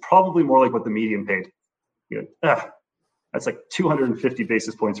 100. It's probably more like what the median paid. That's like 250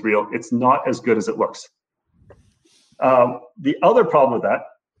 basis points real. It's not as good as it looks. The other problem with that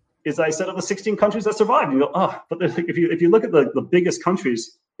is I said of the 16 countries that survived, you go, but if you look at the biggest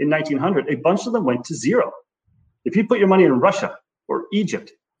countries in 1900, a bunch of them went to zero. If you put your money in Russia or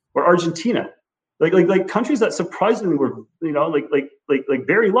Egypt or Argentina, like countries that surprisingly were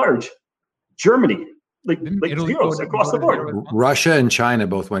very large, Germany, zeros across the board. Russia and China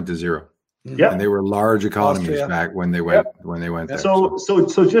both went to zero. Yeah, and they were large economies back when they went there. So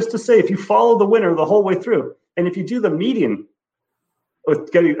just to say, if you follow the winner the whole way through, and if you do the median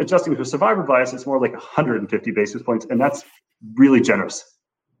with adjusting for survivor bias, it's more like 150 basis points, and that's really generous.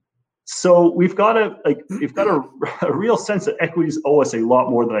 So we've got a real sense that equities owe us a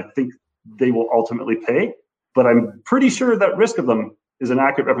lot more than I think they will ultimately pay. But I'm pretty sure that risk of them is an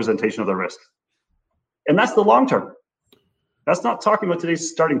accurate representation of the risk, and that's the long term. That's not talking about today's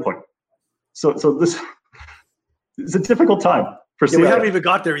starting point. So this is a difficult time for we haven't even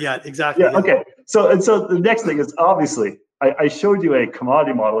got there yet. Exactly. Yeah. Okay. So the next thing is obviously I showed you a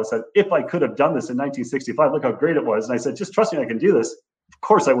commodity model. I said, if I could have done this in 1965, look how great it was. And I said, just trust me, I can do this. Of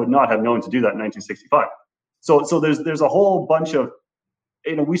course, I would not have known to do that in 1965. So there's a whole bunch of,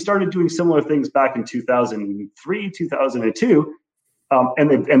 we started doing similar things back in 2003, 2002.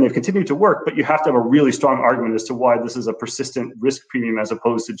 And they've continued to work, but you have to have a really strong argument as to why this is a persistent risk premium as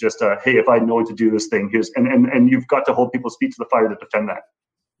opposed to just hey, if I know when to do this thing, here's and you've got to hold people's feet to the fire to defend that.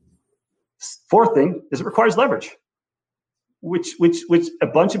 Fourth thing is it requires leverage, which a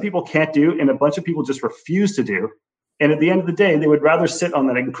bunch of people can't do, and a bunch of people just refuse to do. And at the end of the day, they would rather sit on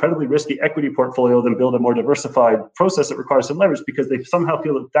that incredibly risky equity portfolio than build a more diversified process that requires some leverage because they somehow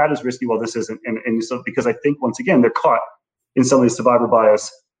feel that is risky while this isn't. And so because I think once again they're caught in some of these survivor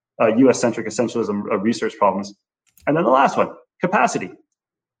bias US-centric essentialism research problems. And then the last one, capacity.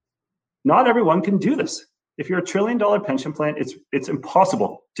 Not everyone can do this. If you're $1 trillion pension plan, it's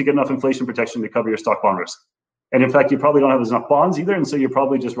impossible to get enough inflation protection to cover your stock bond risk. And in fact, you probably don't have enough bonds either, and so you're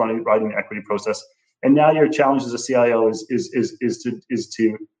probably just riding the equity process. And now your challenge as a CIO is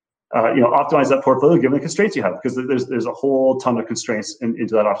to optimize that portfolio given the constraints you have, because there's a whole ton of constraints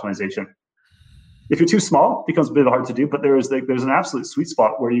into that optimization. If you're too small, it becomes a bit hard to do, but there's an absolute sweet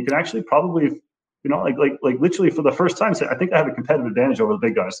spot where you can actually probably, like literally for the first time say, I think I have a competitive advantage over the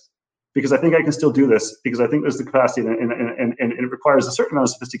big guys, because I think I can still do this, because I think there's the capacity and it requires a certain amount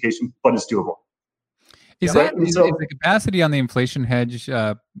of sophistication, but it's doable. Is the capacity on the inflation hedge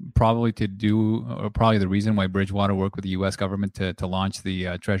probably the reason why Bridgewater worked with the U.S. government to launch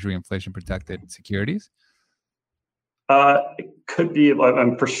the Treasury inflation protected securities? It could be.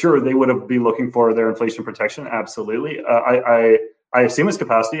 I'm for sure they would have been looking for their inflation protection. Absolutely. I assume it's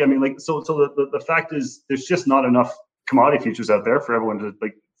capacity. I mean, so the fact is, there's just not enough commodity futures out there for everyone to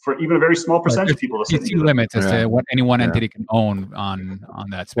for even a very small percentage of people to see limits as to what any one entity can own on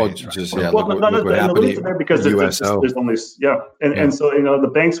that space. Look what happened there, because there's only and so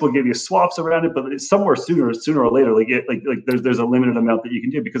the banks will give you swaps around it, but it's somewhere sooner or later there's a limited amount that you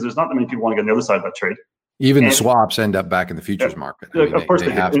can do, because there's not that many people want to get on the other side of that trade. Even the swaps end up back in the futures market. I mean, of course they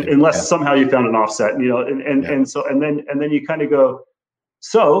have to, unless somehow you found an offset, and then you kind of go,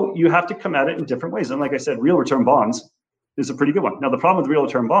 so you have to come at it in different ways. And like I said, real return bonds is a pretty good one. Now, the problem with real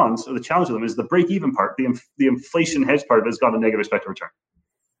return bonds, or the challenge with them, is the break-even part, the inflation hedge part of it has got a negative expected return.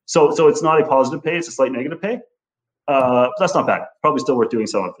 So it's not a positive pay, it's a slight negative pay. That's not bad. Probably still worth doing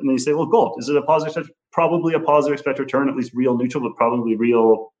some of. And then you say, well, gold, is it a positive? Probably a positive expected return, at least real neutral, but probably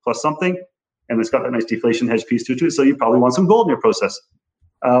real plus something. And it's got that nice deflation hedge piece to it. So you probably want some gold in your process.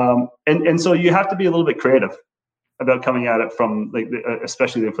 And so you have to be a little bit creative about coming at it from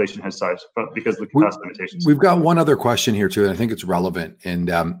especially the inflation hedge side, because of the capacity limitations. We've got one other question here too, and I think it's relevant. And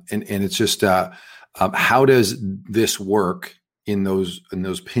it's just how does this work in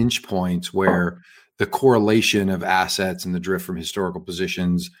those pinch points where the correlation of assets and the drift from historical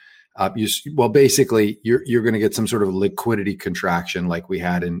positions? Basically, you're going to get some sort of liquidity contraction like we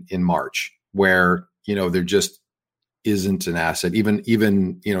had in March, where there just isn't an asset.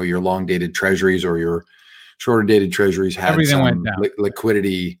 Even your long dated treasuries or your shorter dated treasuries had some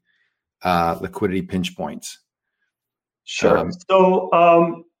liquidity pinch points. Sure. So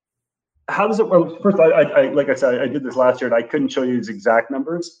how does it work? First, I like I said, I did this last year and I couldn't show you these exact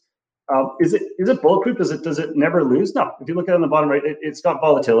numbers. Is it bulletproof? Does it never lose? No. If you look at it on the bottom right, it's got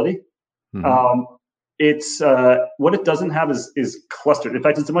volatility. Mm-hmm. It's what it doesn't have is clustered. In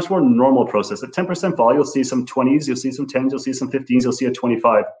fact, it's a much more normal process. At 10% vol, you'll see some 20s, you'll see some 10s, you'll see some 15s, you'll see a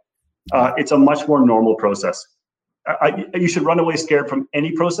 25. It's a much more normal process. You should run away scared from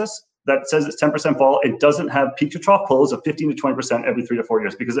any process that says it's 10% vol. It doesn't have peak to trough pulls of 15 to 20% every 3 to 4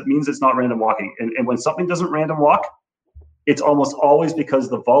 years, because it means it's not random walking. And when something doesn't random walk, it's almost always because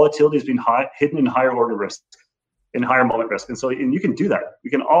the volatility has been hidden in higher order risk, in higher moment risk. And you can do that. You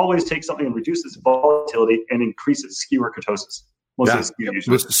can always take something and reduce its volatility and increase its skew or kurtosis.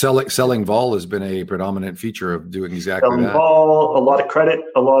 Selling vol has been a predominant feature of doing exactly selling that. Vol, a lot of credit,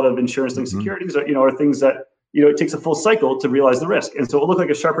 a lot of insurance-linked securities, are things that it takes a full cycle to realize the risk. And so it will look like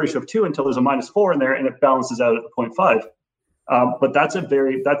a Sharpe ratio of 2 until there's a -4 in there, and it balances out at the 0.5. But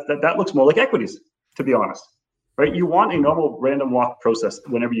that looks more like equities, to be honest, right? You want a normal random walk process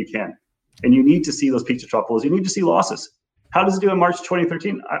whenever you can, and you need to see those peak to trough pulls. You need to see losses. How does it do in March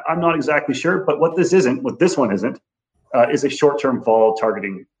 2013? I'm not exactly sure, but what this one isn't, is a short-term vol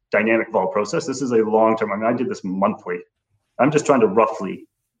targeting dynamic vol process. This is a long-term. I mean, I did this monthly. I'm just trying to roughly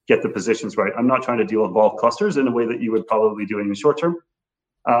get the positions right. I'm not trying to deal with vol clusters in a way that you would probably do in the short term.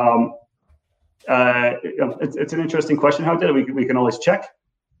 It's an interesting question. How did it? We can always check.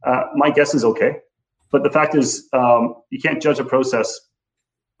 My guess is okay, but the fact is, you can't judge a process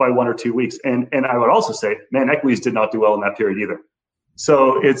by 1 or 2 weeks. And I would also say, man, equities did not do well in that period either.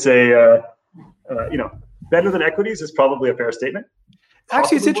 So it's better than equities is probably a fair statement.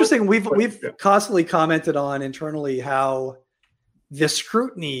 Actually, it's interesting. We've constantly commented on internally how the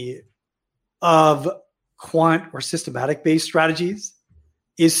scrutiny of quant or systematic based strategies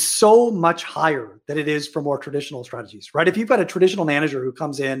is so much higher than it is for more traditional strategies, right? If you've got a traditional manager who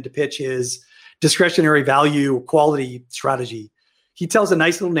comes in to pitch his discretionary value quality strategy, he tells a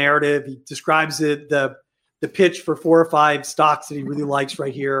nice little narrative. He describes it, the pitch for 4 or 5 stocks that he really likes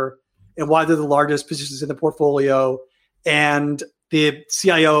right here, and why they're the largest positions in the portfolio. And the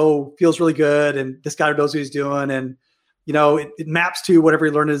CIO feels really good, and this guy knows what he's doing, and it maps to whatever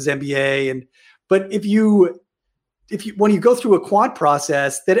he learned in his MBA. But if you when you go through a quant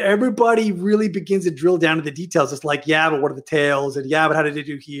process, that everybody really begins to drill down to the details. It's like, yeah, but what are the tails? And yeah, but how did it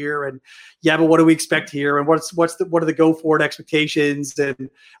do here? And yeah, but what do we expect here? And what are the go forward expectations? And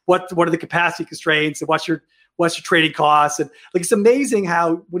what are the capacity constraints? And what's your trading costs? And like, it's amazing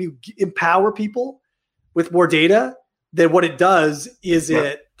how when you empower people with more data, then what it does is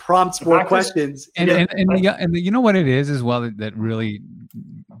it prompts more questions. And you know what it is as well that really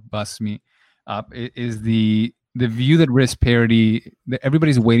busts me up is the view that risk parity, that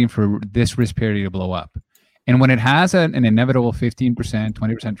everybody's waiting for this risk parity to blow up. And when it has an inevitable 15%, 20%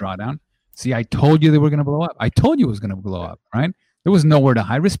 drawdown, see, I told you they were going to blow up. I told you it was going to blow up, right? There was nowhere to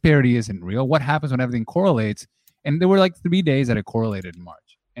hide. Risk parity isn't real. What happens when everything correlates? And there were like 3 days that it correlated in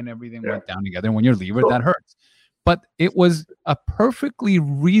March and everything went down together. And when you're levered, that hurts. But it was a perfectly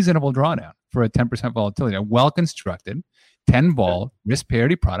reasonable drawdown for a 10% volatility, a well-constructed 10 vol risk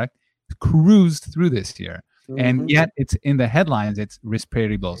parity product cruised through this year. And yet it's in the headlines, it's risk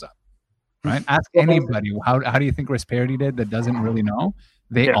parity blows up, right? Ask anybody, how do you think risk parity did that doesn't really know?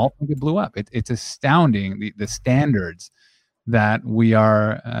 They all think it blew up. It's astounding, the standards that we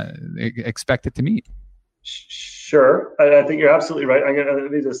are expected to meet. Sure. I think you're absolutely right. I'm going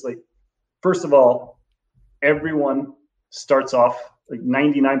to just first of all, everyone starts off,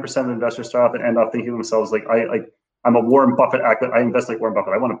 99% of investors start off and end up thinking to themselves, I'm a Warren Buffett actor. I invest like Warren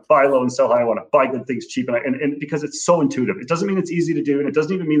Buffett. I want to buy low and sell high. I want to buy good things cheap, and because it's so intuitive. It doesn't mean it's easy to do, and it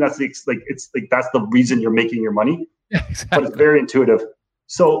doesn't even mean that's that's the reason you're making your money. Yeah, exactly. But it's very intuitive.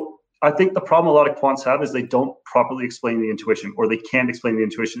 So I think the problem a lot of quants have is they don't properly explain the intuition, or they can't explain the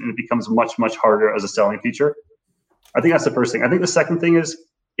intuition, and it becomes much, much harder as a selling feature. I think that's the first thing. I think the second thing is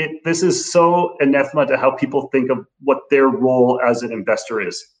this is so anathema to how people think of what their role as an investor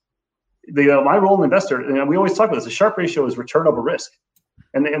is. My role as an investor, and we always talk about this, the Sharpe ratio is return over risk.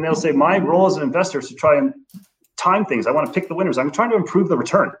 And they'll say, my role as an investor is to try and time things. I want to pick the winners. I'm trying to improve the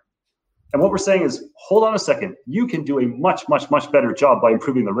return. And what we're saying is, hold on a second. You can do a much, much, much better job by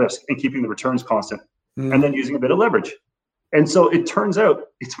improving the risk and keeping the returns constant, and then using a bit of leverage. And so it turns out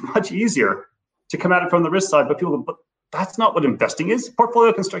it's much easier to come at it from the risk side, but people go, but that's not what investing is.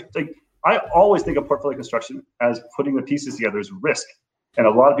 Portfolio construction, I always think of portfolio construction as putting the pieces together as risk. And a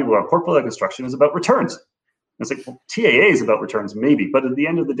lot of people are portfolio construction is about returns. And it's TAA is about returns, maybe. But at the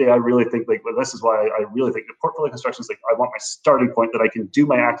end of the day, I really think this is why I really think the portfolio construction is I want my starting point that I can do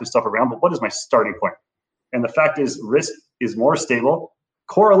my active stuff around. But what is my starting point? And the fact is, risk is more stable.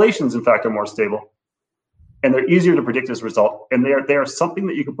 Correlations, in fact, are more stable. And they're easier to predict as a result. And they are something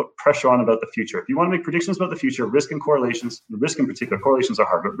that you can put pressure on about the future. If you want to make predictions about the future, risk and correlations, risk in particular, correlations are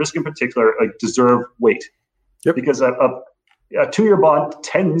hard, but risk in particular deserve weight. Yep. Because a 2-year bond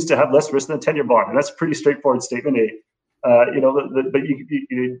tends to have less risk than a 10-year bond, and that's a pretty straightforward statement. But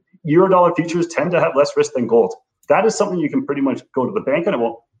Eurodollar futures tend to have less risk than gold. That is something you can pretty much go to the bank on. It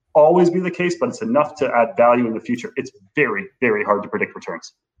won't always be the case, but it's enough to add value in the future. It's very, very hard to predict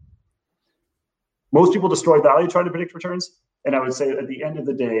returns. Most people destroy value trying to predict returns, and I would say at the end of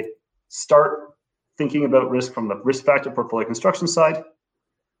the day, start thinking about risk from the risk factor portfolio construction side.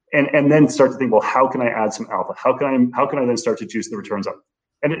 And then start to think, well, how can I add some alpha? How can I then start to juice the returns up?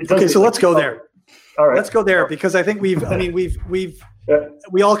 And it does. Okay, so let's go there. All right, let's go there because I think we all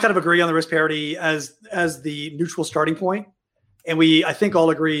kind of agree on the risk parity as the neutral starting point, and I think all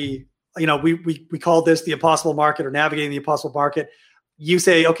agree. We call this the impossible market or navigating the impossible market. You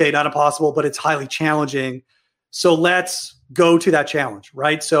say, okay, not impossible, but it's highly challenging. So let's go to that challenge,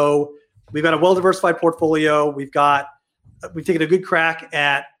 right? So we've got a well-diversified portfolio. We've taken a good crack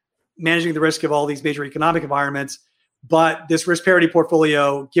at managing the risk of all these major economic environments, but this risk parity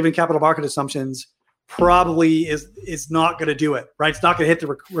portfolio, given capital market assumptions, probably is not going to do it, right? It's not going to hit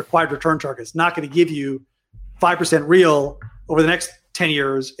the required return target. It's not going to give you 5% real over the next 10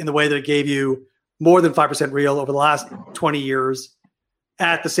 years in the way that it gave you more than 5% real over the last 20 years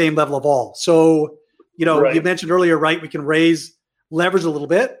at the same level of all. So, right. You mentioned earlier, right? We can raise leverage a little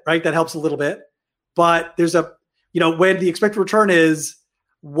bit, right? That helps a little bit, but there's when the expected return is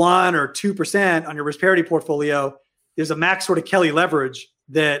 1 or 2% on your risk parity portfolio, there's a max sort of Kelly leverage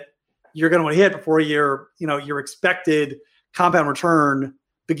that you're going to want to hit before your expected compound return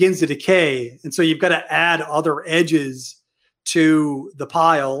begins to decay. And so you've got to add other edges to the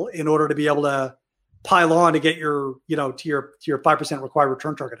pile in order to be able to pile on to get your 5% required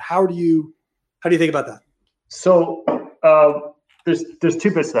return target. How do you think about that? So there's 2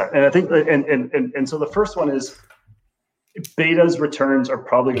 bits to that. And I think, and so the first one is, beta's returns are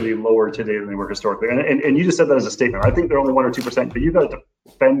probably going to be lower today than they were historically. And you just said that as a statement. I think they're only 1 or 2%, but you've got to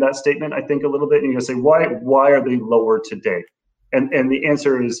defend that statement, I think, a little bit. And you're going to say, why are they lower today? And the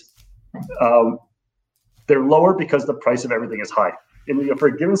answer is They're lower because the price of everything is high. And for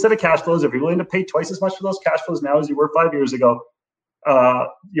a given set of cash flows, if you're willing to pay twice as much for those cash flows now as you were 5 years ago,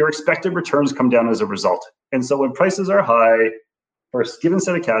 your expected returns come down as a result. And so when prices are high for a given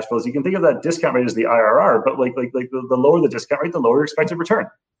set of cash flows, you can think of that discount rate as the IRR, but like the lower the discount rate, the lower your expected return.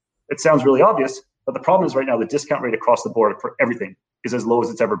 It sounds really obvious, but the problem is right now the discount rate across the board for everything is as low as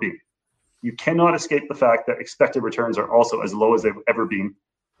it's ever been. You cannot escape the fact that expected returns are also as low as they've ever been.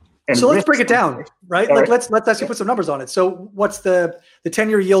 And so let's break it down, right? Like, let's actually put some numbers on it. So what's the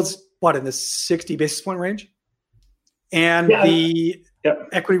 10-year yields? What, in the 60 basis point range? And the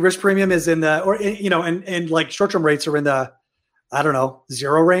equity risk premium is in the, or and like short-term rates are in the, I don't know,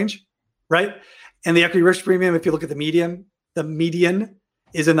 0 range, right? And the equity risk premium, if you look at the median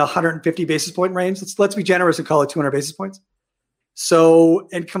is in the 150 basis point range. Let's be generous and call it 200 basis points. So,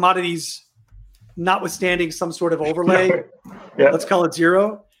 and commodities, notwithstanding some sort of overlay, let's call it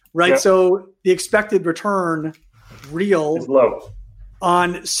 0. Right. Yeah. So the expected return real is low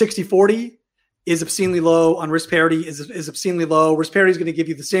on 60-40 is obscenely low, on risk parity is obscenely low. Risk parity is going to give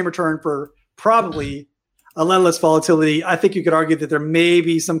you the same return for probably a lot less volatility. I think you could argue that there may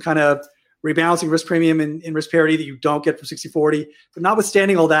be some kind of rebalancing risk premium in risk parity that you don't get from 60-40. But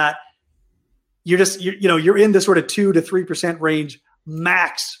notwithstanding all that, you're in the sort of 2 to 3% range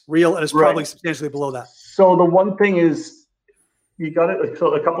max real, and it's probably substantially below that. So the one thing is, you got it.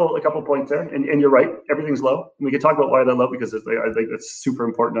 So a couple points there, and you're right. Everything's low. And we can talk about why they're low because I think that's super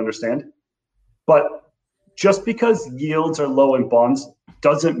important to understand. But just because yields are low in bonds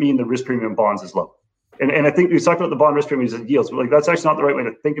doesn't mean the risk premium in bonds is low. And I think we talked about the bond risk premiums and yields, but like that's actually not the right way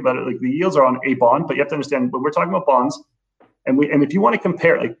to think about it. Like the yields are on a bond, but you have to understand when we're talking about bonds, and if you want to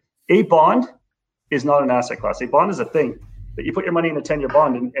compare, like a bond is not an asset class. A bond is a thing that you put your money in a 10-year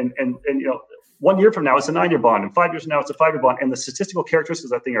bond, and 1 year from now, it's a 9-year bond, and 5 years from now, it's a 5-year bond. And the statistical characteristics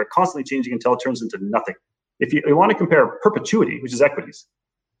of that thing are constantly changing until it turns into nothing. If you want to compare perpetuity, which is equities,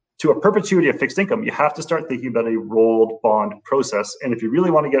 to a perpetuity of fixed income, you have to start thinking about a rolled bond process. And if you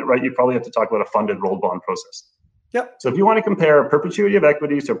really want to get it right, you probably have to talk about a funded rolled bond process. Yep. So if you want to compare perpetuity of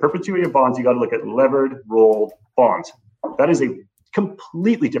equities to perpetuity of bonds, you got to look at levered rolled bonds. That is a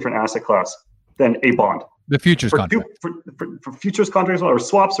completely different asset class than a bond. The futures contract. For futures contracts or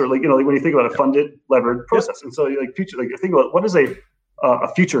swaps, or like when you think about a funded levered process. Yep. And so think about what does a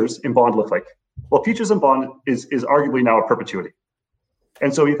futures in bond look like? Well, futures in bond is arguably now a perpetuity.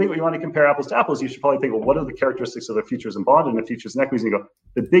 And so you think you want to compare apples to apples, you should probably think, well, what are the characteristics of the futures in bond and the futures in equities? And you go,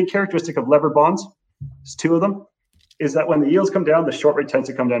 the big characteristic of levered bonds, there's 2 of them, is that when the yields come down, the short rate tends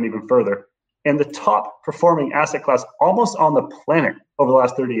to come down even further. And the top performing asset class almost on the planet over the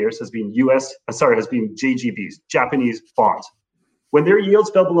last 30 years has been JGBs, Japanese bonds. When their yields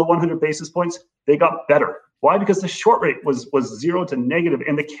fell below 100 basis points, they got better. Why? Because the short rate was 0 to negative,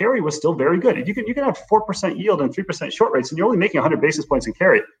 and the carry was still very good. You can have 4% yield and 3% short rates, and you're only making 100 basis points in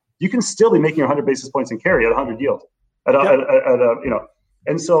carry. You can still be making 100 basis points in carry at 100 yield.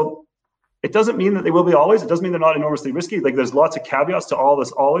 And so it doesn't mean that they will be always. It doesn't mean they're not enormously risky. Like there's lots of caveats to all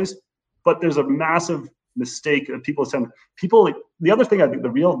this always, but there's a massive mistake that the other thing I think the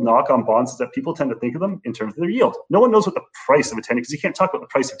real knock on bonds is that people tend to think of them in terms of their yield. No one knows what the price of a 10-year, because you can't talk about the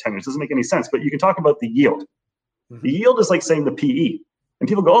price of 10 years. It doesn't make any sense, but you can talk about the yield. Mm-hmm. The yield is like saying the PE. And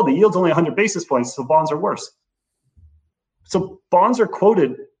people go, oh, the yield's only 100 basis points, so bonds are worse. So bonds are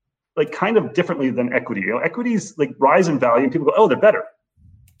quoted like kind of differently than equity. Equities like rise in value and people go, oh, they're better.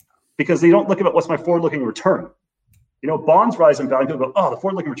 Because they don't look at what's my forward-looking return. Bonds rise in value. People go, oh, the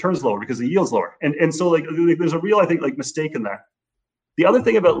forward-looking return is lower because the yield's lower. And so there's a real, I think, mistake in that. The other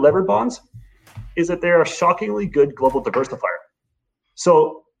thing about levered bonds is that they're a shockingly good global diversifier.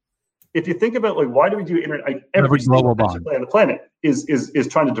 So if you think about why do we do every global bond on the planet is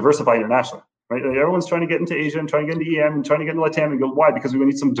trying to diversify internationally, right? Everyone's trying to get into Asia and trying to get into EM and trying to get into LATAM and go, why? Because we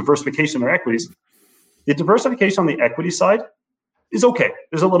need some diversification in our equities. The diversification on the equity side is okay.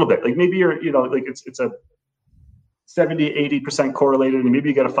 There's a little bit. Maybe you're, it's a 70-80% correlated, and maybe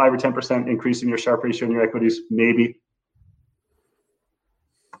you get a 5 or 10% increase in your Sharpe ratio in your equities, maybe.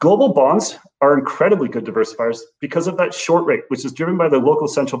 Global bonds are incredibly good diversifiers because of that short rate, which is driven by the local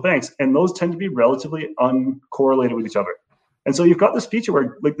central banks, and those tend to be relatively uncorrelated with each other. And so you've got this feature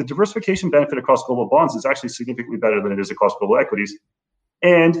where the diversification benefit across global bonds is actually significantly better than it is across global equities.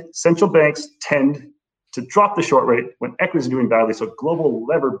 And central banks tend to drop the short rate when equities are doing badly. So global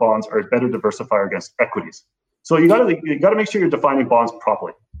levered bonds are a better diversifier against equities. So you got to make sure you're defining bonds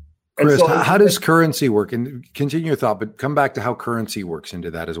properly. And Chris, how does currency work? And continue your thought, but come back to how currency works into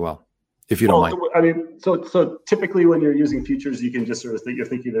that as well, if you don't mind. I mean, so typically when you're using futures, you can just sort of think you're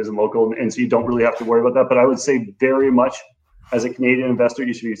thinking there's a local, and so you don't really have to worry about that. But I would say very much as a Canadian investor,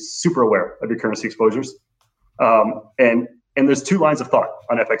 you should be super aware of your currency exposures. And there's two lines of thought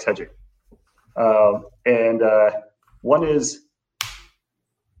on FX hedging. One is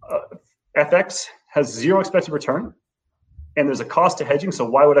FX has zero expected return, and there's a cost to hedging. So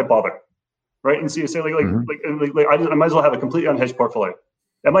why would I bother, right? And so you say I might as well have a completely unhedged portfolio.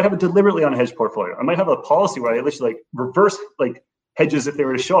 I might have a deliberately unhedged portfolio. I might have a policy where I literally reverse hedges if they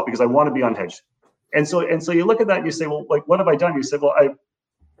were to show up because I want to be unhedged. And so you look at that and you say, well, what have I done? You say, well,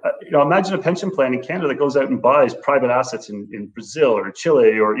 imagine a pension plan in Canada that goes out and buys private assets in Brazil or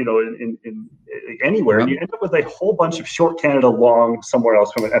Chile or in anywhere, and you end up with a whole bunch of short Canada long somewhere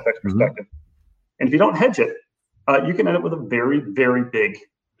else from an FX perspective. And if you don't hedge it, you can end up with a very, very big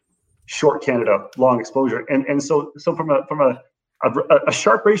short Canada long exposure. And so from a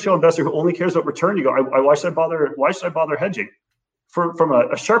Sharpe ratio investor who only cares about return, you go, why should I bother hedging? From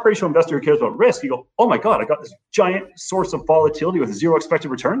a Sharpe ratio investor who cares about risk, you go, oh my God, I got this giant source of volatility with zero expected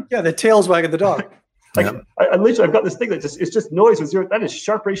return. Yeah, the tail's wagging the dog. I've got this thing that it's just noise with zero. That is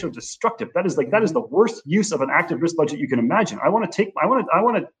Sharpe ratio destructive. That is the worst use of an active risk budget you can imagine. I'm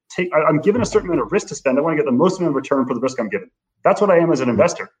given a certain amount of risk to spend. I want to get the most amount of return for the risk I'm given. That's what I am as an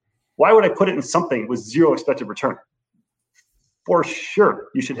investor. Why would I put it in something with zero expected return? For sure,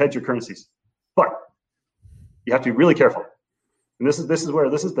 you should hedge your currencies, but you have to be really careful. And this is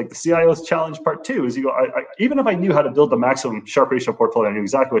like the CIO's challenge part 2 is you go, even if I knew how to build the maximum Sharpe ratio portfolio, I knew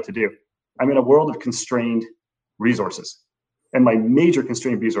exactly what to do. I'm in a world of constrained resources, and my major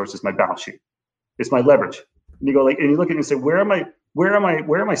constrained resource is my balance sheet. It's my leverage. And you go and you look at it and say, where am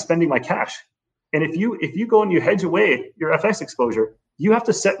I spending my cash? And if you go and you hedge away your FX exposure, you have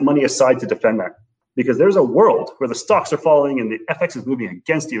to set money aside to defend that, because there's a world where the stocks are falling and the FX is moving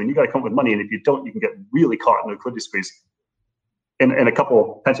against you, and you got to come up with money. And if you don't, you can get really caught in a liquidity squeeze. And a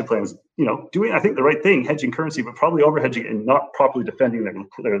couple pension plans, doing, I think, the right thing, hedging currency, but probably over-hedging and not properly defending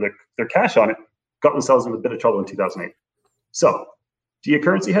their cash on it, got themselves in a bit of trouble in 2008. So, do you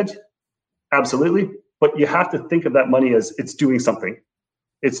currency hedge? Absolutely. But you have to think of that money as it's doing something.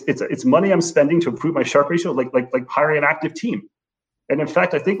 It's money I'm spending to improve my Sharpe ratio, like hiring an active team. And in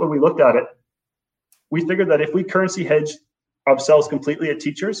fact, I think when we looked at it, we figured that if we currency hedge ourselves completely at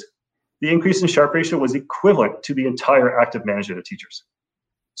teachers, the increase in Sharpe ratio was equivalent to the entire active management of teachers.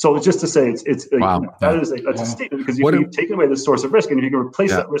 So it's just to say, wow. That's a statement, because you've taken away the source of risk, and if you can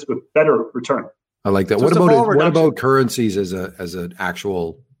replace that risk with better return. I like that. So what about currencies as an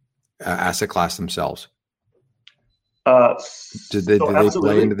actual asset class themselves? Did they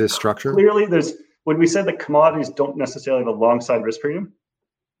play into this structure? Clearly, when we said that commodities don't necessarily have a long side risk premium,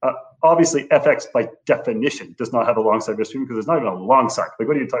 obviously FX by definition does not have a long side risk premium, because there's not even a long side. Like,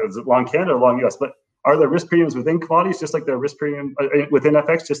 what are you talking about? Is it long Canada or long US? But are there risk premiums within commodities, just like there are risk premium within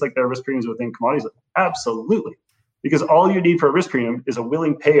FX, just like there are risk premiums within commodities? Absolutely. Because all you need for a risk premium is a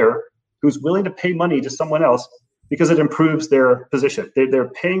willing payer who's willing to pay money to someone else because it improves their position. They're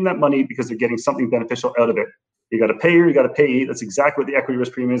paying that money because they're getting something beneficial out of it. You got a payer, you got a payee. That's exactly what the equity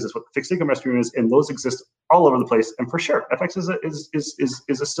risk premium is. It's what the fixed income risk premium is, and those exist all over the place. And for sure, FX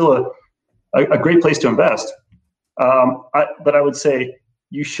is still a great place to invest. But I would say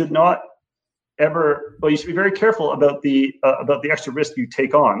you should not ever. Well, you should be very careful about the extra risk you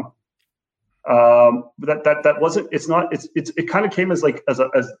take on. That wasn't. It's not. It kind of came as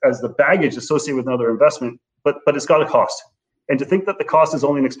the baggage associated with another investment, but it's got a cost. And to think that the cost is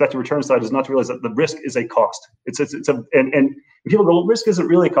only an expected return side is not to realize that the risk is a cost. And people go, well, risk isn't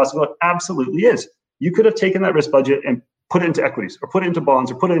really a cost. Well, it absolutely is. You could have taken that risk budget and put it into equities, or put it into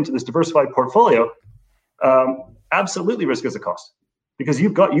bonds, or put it into this diversified portfolio. Absolutely, risk is a cost, because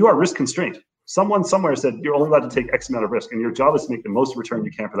you are risk constrained. Someone somewhere said you're only allowed to take X amount of risk, and your job is to make the most return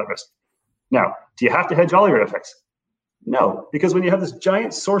you can for that risk. Now, do you have to hedge all your FX? No, because when you have this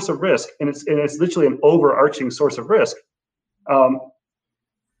giant source of risk, and it's literally an overarching source of risk,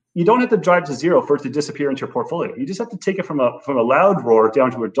 you don't have to drive to zero for it to disappear into your portfolio. You just have to take it from a loud roar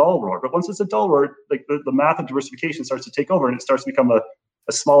down to a dull roar. But once it's a dull roar, like the math of diversification starts to take over, and it starts to become a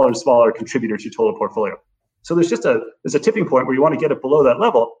smaller and smaller contributor to your total portfolio. So there's a tipping point where you want to get it below that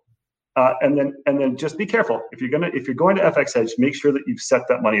level, and then just be careful. If you're going to FX hedge, make sure that you've set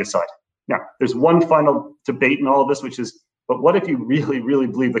that money aside. Now, there's one final debate in all of this, which is, but what if you really, really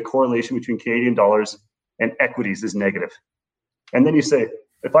believe the correlation between Canadian dollars and equities is negative? And then you say,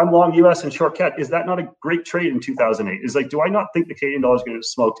 if I'm long US and short CAD, is that not a great trade in 2008? Is like, do I not think the Canadian dollar is going to get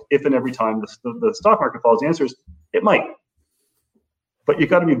smoked if and every time the stock market falls? The answer is, it might. But you've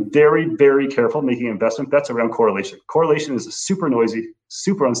got to be very, very careful making investment bets around correlation. Correlation is super noisy,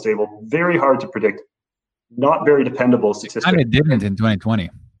 super unstable, very hard to predict, not very dependable statistic. And it didn't in 2020.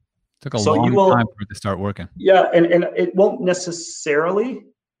 It took a long time for it to start working. Yeah, and it won't necessarily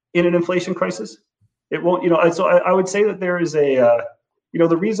in an inflation crisis. It won't, so I would say that there is the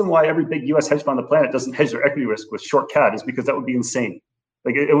reason why every big U.S. hedge fund on the planet doesn't hedge their equity risk with short CAD is because that would be insane.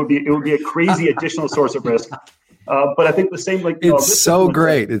 Like it would be a crazy additional source of risk. But I think the same, it's so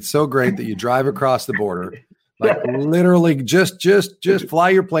great. It's so great that you drive across the border, literally just fly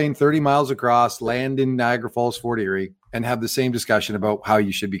your plane 30 miles across, land in Niagara Falls, Fort Erie, and have the same discussion about how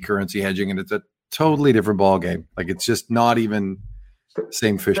you should be currency hedging. And it's a totally different ball game. Like it's just not even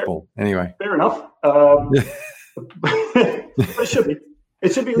same fishbowl. Anyway, fair enough. It should be.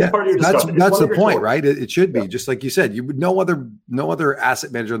 It should be part of your discussion. That's the point, right? It should be. Just like you said, no other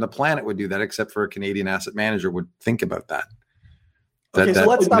asset manager on the planet would do that except for a Canadian asset manager would think about that. So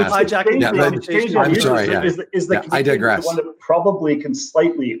let's stop hijacking the conversation. I'm sorry. I digress. The one that probably can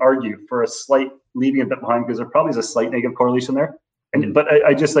slightly argue for a slight leaving a bit behind because there probably is a slight negative correlation there. But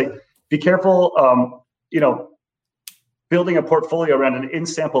I just be careful. Building a portfolio around an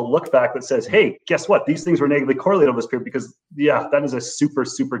in-sample look back that says, hey, guess what? These things were negatively correlated over this period because, that is a super,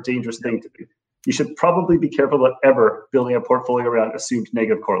 super dangerous thing to do. You should probably be careful about ever building a portfolio around assumed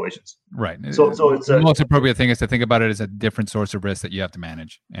negative correlations. Right. So it's the most appropriate thing is to think about it as a different source of risk that you have to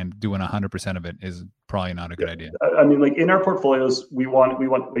manage, and doing 100% of it is probably not a good idea. I mean, in our portfolios, we want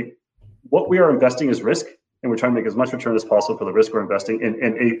what we are investing is risk, and we're trying to make as much return as possible for the risk we're investing in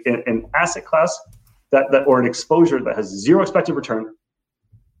an asset class that or an exposure that has zero expected return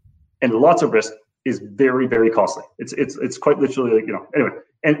and lots of risk is very, very costly. It's quite literally anyway.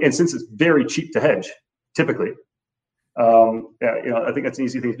 And since it's very cheap to hedge, typically, I think that's an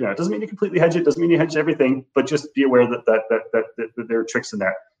easy thing to do. It doesn't mean you completely hedge it. Doesn't mean you hedge everything, but just be aware that there are tricks in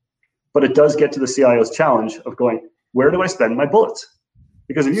that. But it does get to the CIO's challenge of going, where do I spend my bullets?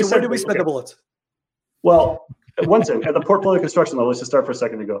 Because if you said, where do we spend the bullets? Well, one thing at the portfolio construction level, let's just start for a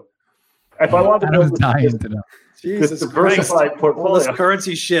second and go. If I wanted to build this diversified portfolio, all this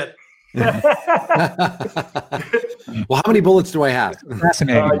currency shit. Well, how many bullets do I have?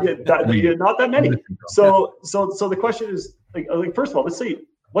 Fascinating. Not that many. So the question is, first of all, let's see,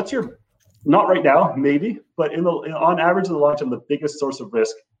 what's your, not right now, maybe, but on average in the long term, the biggest source of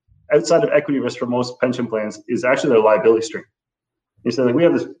risk outside of equity risk for most pension plans is actually their liability stream. You say, we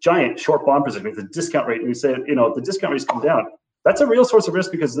have this giant short bond position with a discount rate, and we say, if the discount rates come down, that's a real source of risk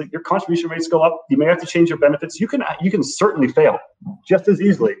because your contribution rates go up. You may have to change your benefits. You can certainly fail just as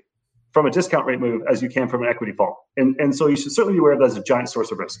easily from a discount rate move as you can from an equity fall. And so you should certainly be aware that as a giant source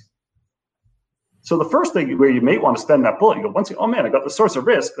of risk. So the first thing where you may want to spend that bullet, you go, oh man, I got the source of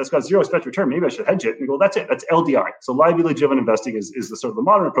risk that's got zero expected return. Maybe I should hedge it. And you go, that's it. That's LDI. So liability-driven investing is the sort of the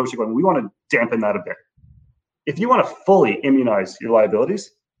modern approach to going, we want to dampen that a bit. If you want to fully immunize your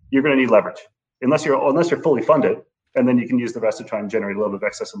liabilities, you're going to need leverage, unless you're fully funded. And then you can use the rest to try and generate a little bit of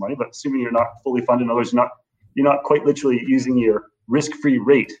excess of money. But assuming you're not fully funded, in other words, you're not quite literally using your risk-free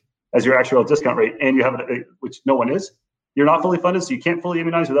rate as your actual discount rate, and you have which no one is. You're not fully funded, so you can't fully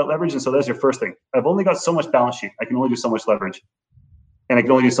immunize without leverage. And so that's your first thing. I've only got so much balance sheet. I can only do so much leverage, and I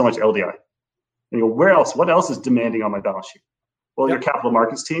can only do so much LDI. And you go, where else? What else is demanding on my balance sheet? Well, your capital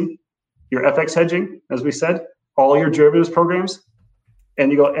markets team, your FX hedging, as we said, all your derivatives programs,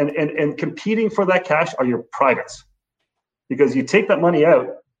 and you go and competing for that cash are your privates. Because you take that money out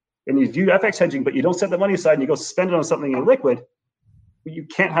and you do FX hedging, but you don't set that money aside and you go spend it on something illiquid, you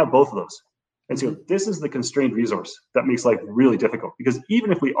can't have both of those. And so this is the constrained resource that makes life really difficult. Because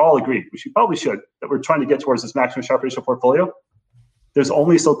even if we all agree, which we probably should, that we're trying to get towards this maximum Sharpe ratio portfolio, there's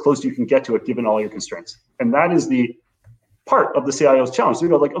only so close you can get to it given all your constraints. And that is the part of the CIO's challenge. So you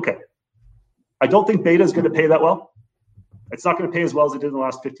go okay, I don't think beta is going to pay that well. It's not going to pay as well as it did in the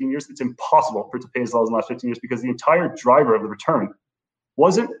last 15 years. It's impossible for it to pay as well as in the last 15 years because the entire driver of the return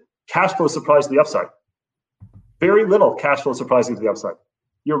wasn't cash flow surprise to the upside. Very little cash flow surprising to the upside.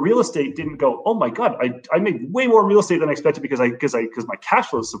 Your real estate didn't go, oh my God, I made way more real estate than I expected because my cash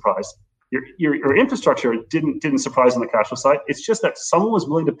flow surprised. Your infrastructure didn't surprise on the cash flow side. It's just that someone was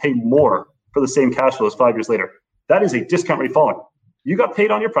willing to pay more for the same cash flows 5 years later. That is a discount rate falling. You got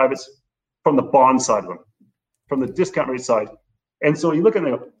paid on your privates from the bond side of them, from the discount rate side. And so you look at it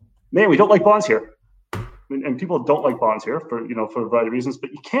and go, man, we don't like bonds here. And people don't like bonds here for a variety of reasons,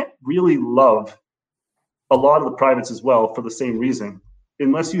 but you can't really love a lot of the privates as well for the same reason,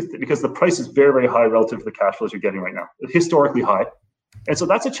 unless because the price is very, very high relative to the cash flows you're getting right now, historically high. And so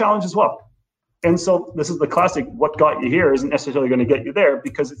that's a challenge as well. And so this is the classic, what got you here isn't necessarily going to get you there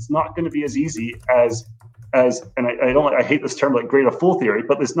because it's not going to be as easy as and I hate this term like great a fool theory,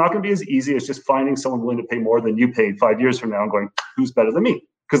 but it's not going to be as easy as just finding someone willing to pay more than you paid 5 years from now and going, who's better than me?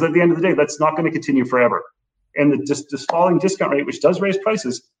 Because at the end of the day, that's not going to continue forever. And the just falling discount rate, which does raise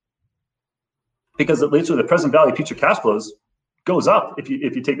prices, because it leads to the present value future cash flows goes up if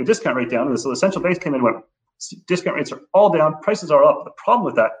you take the discount rate down. And so the central banks came in and went, discount rates are all down, prices are up. The problem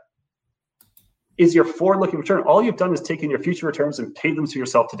with that is your forward-looking return. All you've done is taken your future returns and paid them to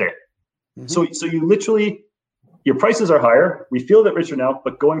yourself today. Mm-hmm. So you literally, your prices are higher. We feel a bit richer now,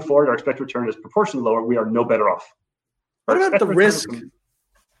 but going forward, our expected return is proportionally lower. We are no better off. What about the risk?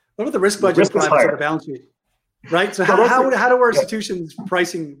 What about the risk budget of privates on the balance sheet? Right. So how do our institutions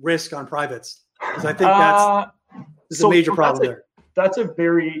pricing risk on privates? Because I think that's a major problem there. That's a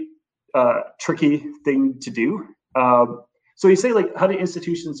very tricky thing to do. So you say, like, how do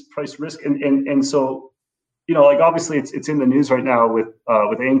institutions price risk? And so, you know, like, obviously it's in the news right now with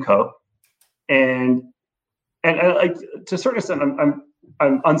AIMCO, and like, to a certain extent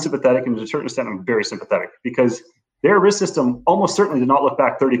I'm unsympathetic, and to a certain extent I'm very sympathetic, because their risk system almost certainly did not look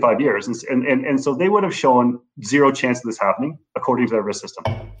back 35 years. And so they would have shown zero chance of this happening according to their risk system.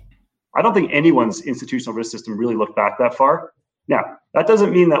 I don't think anyone's institutional risk system really looked back that far. Now, that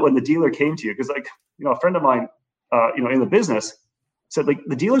doesn't mean that when the dealer came to you, because, like, you know, a friend of mine, you know, in the business said, like,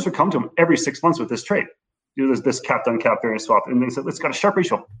 the dealers would come to him every 6 months with this trade. You know, there's this capped uncapped variance swap. And they said, it's got a Sharpe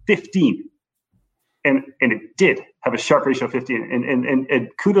ratio of 15. And it did have a Sharpe ratio of 15. And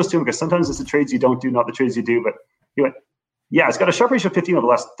kudos to him, because sometimes it's the trades you don't do, not the trades you do. But he went, yeah, it's got a Sharpe ratio of 15 over the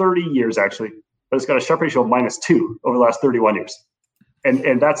last 30 years, actually. But it's got a Sharpe ratio of -2 over the last 31 years.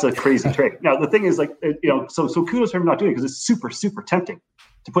 And that's a crazy trade. Now, the thing is, like, you know, so kudos for him not doing it, because it's super, super tempting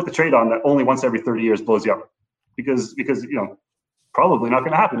to put the trade on that only once every 30 years blows you up. Because you know, probably not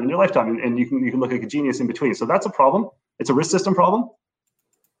going to happen in your lifetime. And you can look like a genius in between. So that's a problem. It's a risk system problem.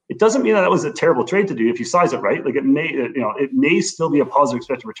 It doesn't mean that was a terrible trade to do if you size it right. Like, it may still be a positive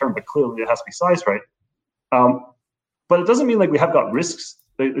expected return, but clearly it has to be sized right. But it doesn't mean, like, we have got risks.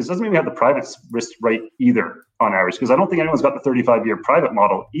 It doesn't mean we have the privates risk right either on average, because I don't think anyone's got the 35-year private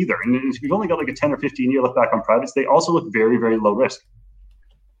model either. And if you've only got like a 10 or 15-year look back on privates, they also look very, very low risk.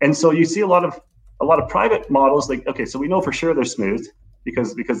 And so you see a lot of private models, like, okay, so we know for sure they're smoothed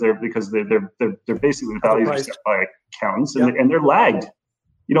because they're basically the values are set by accountants, and they're lagged.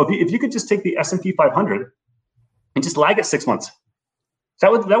 You know, if you could just take the S&P 500 and just lag it 6 months,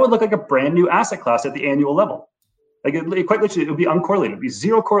 that would look like a brand new asset class at the annual level. Like, quite literally, it would be uncorrelated. It would be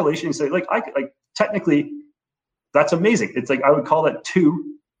zero correlation. You say, like, technically, that's amazing. It's like, I would call that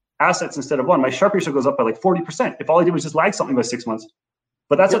 2 assets instead of 1. My Sharpe ratio goes up by like 40% if all I did was just lag something by 6 months.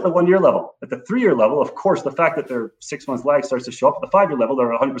 But that's at the 1 year level. At the 3 year level, of course, the fact that their 6 months lag starts to show up. At the 5 year level,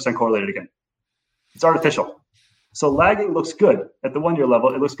 they're 100% correlated again. It's artificial. So lagging looks good at the 1 year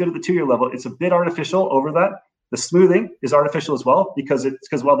level. It looks good at the 2 year level. It's a bit artificial over that. The smoothing is artificial as well, because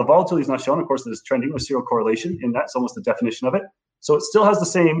while the volatility is not shown, of course, there's trending with zero correlation, and that's almost the definition of it. So it still has the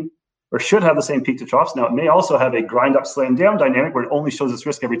same, or should have the same, peak to troughs. Now, it may also have a grind up, slam down dynamic where it only shows its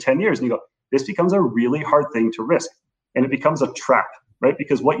risk every 10 years. And you go, this becomes a really hard thing to risk, and it becomes a trap, right?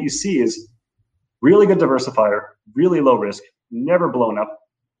 Because what you see is really good diversifier, really low risk, never blown up.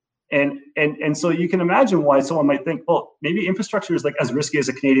 And so you can imagine why someone might think, well, maybe infrastructure is like as risky as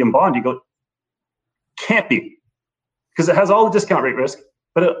a Canadian bond. You go, can't be, because it has all the discount rate risk,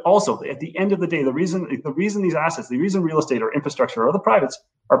 but it also, at the end of the day, the reason these assets, the reason real estate or infrastructure or the privates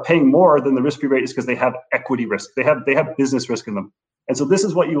are paying more than the risk-free rate is because they have equity risk. They have business risk in them. And so this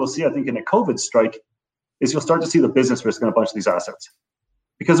is what you will see, I think, in a COVID strike, is you'll start to see the business risk in a bunch of these assets,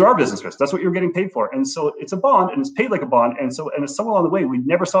 because there are business risks. That's what you're getting paid for. And so it's a bond, and it's paid like a bond. And somewhere along the way, we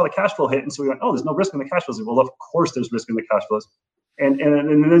never saw the cash flow hit. And so we went, oh, there's no risk in the cash flows. Well, of course there's risk in the cash flows. And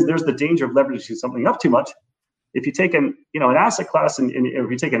there's the danger of leveraging something up too much. If you take an asset class, and if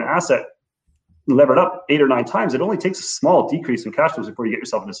you take an asset and lever it up 8 or 9 times, it only takes a small decrease in cash flows before you get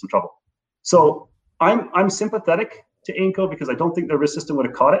yourself into some trouble. So I'm sympathetic to AIMCO, because I don't think their risk system would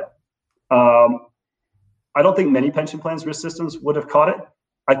have caught it. I don't think many pension plans' risk systems would have caught it.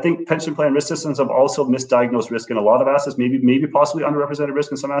 I think pension plan risk systems have also misdiagnosed risk in a lot of assets, maybe possibly underrepresented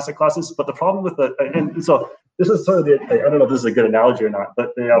risk in some asset classes. But the problem with and so this is sort of I don't know if this is a good analogy or not,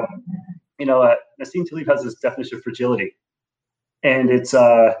 but Nassim Taleb has this definition of fragility, and it's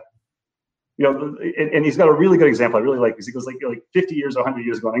and he's got a really good example I really like, because he goes like 50 years or 100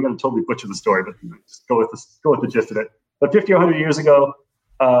 years ago, and I'm going to totally butcher the story, but just go with the gist of it. But 50 or 100 years ago,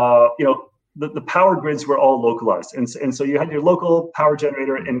 the power grids were all localized. And so you had your local power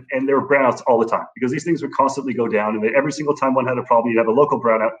generator, and there were brownouts all the time, because these things would constantly go down. And every single time one had a problem, you'd have a local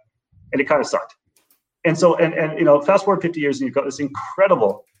brownout, and it kind of sucked. And so, fast forward 50 years, and you've got this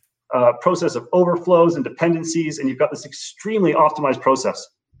incredible process of overflows and dependencies, and you've got this extremely optimized process,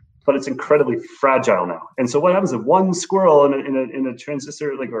 but it's incredibly fragile now. And so what happens if one squirrel in a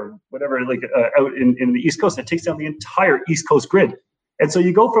transistor, or whatever, out in the East Coast, it takes down the entire East Coast grid. And so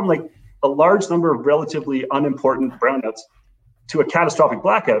you go from a large number of relatively unimportant brownouts to a catastrophic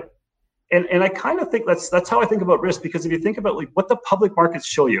blackout. And I kind of think that's how I think about risk, because if you think about like what the public markets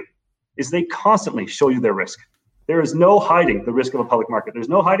show you is they constantly show you their risk. There is no hiding the risk of a public market. There's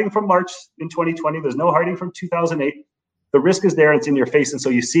no hiding from March in 2020. There's no hiding from 2008. The risk is there, it's in your face, and so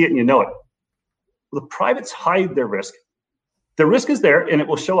you see it and you know it. Well, the privates hide their risk. The risk is there and it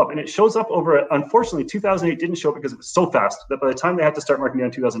will show up, and it shows up over, unfortunately, 2008 didn't show up because it was so fast that by the time they had to start marking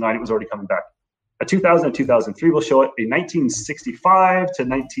down 2009, it was already coming back. A 2000 and 2003 will show it. A 1965 to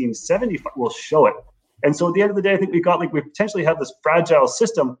 1975 will show it. And so at the end of the day, I think we potentially have this fragile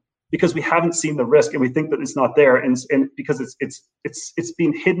system because we haven't seen the risk and we think that it's not there, and because it's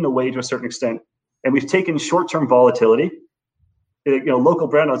being hidden away to a certain extent. And we've taken short-term volatility, local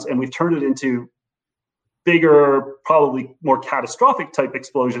brownouts, and we've turned it into bigger, probably more catastrophic type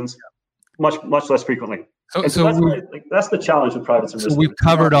explosions, much that's frequently. That's the challenge with privates and risk. So we've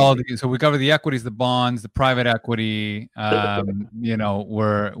covered we covered the equities, the bonds, the private equity.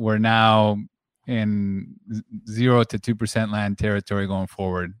 We're now in 0 to 2% land territory going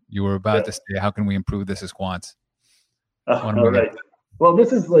forward. You were about to say, how can we improve this as quants? All right. Well,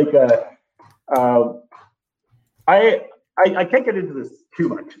 this is like I can't get into this too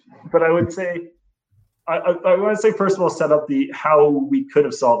much, but I would say I want to say first of all, set up how we could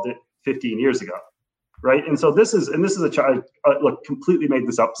have solved it 15 years ago, right? And so this is a chart. Look, completely made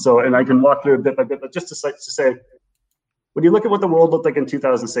this up. So, and I can walk through it bit by bit, but just to say, when you look at what the world looked like in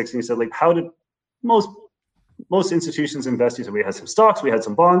 2006, and you said, like, how did most institutions invest? You said we had some stocks, we had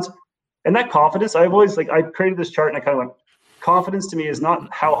some bonds, and that confidence. I've always I created this chart, and I kind of went, confidence to me is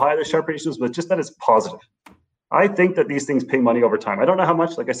not how high the Sharpe ratio is, but just that it's positive. I think that these things pay money over time. I don't know how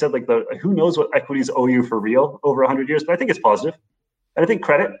much, like I said, who knows what equities owe you for real over 100 years, but I think it's positive. And I think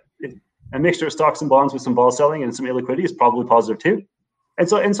credit, a mixture of stocks and bonds with some vol selling and some illiquidity is probably positive too. And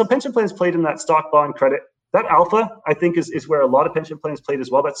so pension plans played in that stock, bond, credit. That alpha, I think, is where a lot of pension plans played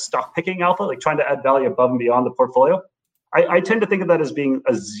as well. That's stock picking alpha, like trying to add value above and beyond the portfolio. I tend to think of that as being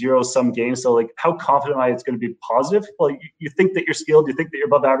a zero-sum game. So, like, how confident am I it's going to be positive? Well, you think that you're skilled, you think that you're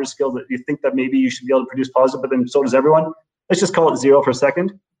above average skilled, that you think that maybe you should be able to produce positive, but then so does everyone. Let's just call it zero for a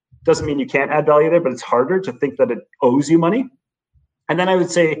second. Doesn't mean you can't add value there, but it's harder to think that it owes you money. And then I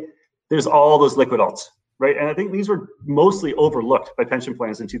would say there's all those liquid alts, right? And I think these were mostly overlooked by pension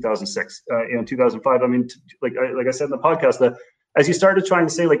plans in 2006. In 2005, I mean, like I said in the podcast, as you started trying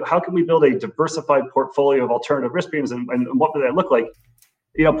to say, like, how can we build a diversified portfolio of alternative risk premiums and what would that look like?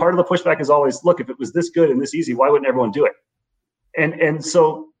 Part of the pushback is always, look, if it was this good and this easy, why wouldn't everyone do it? And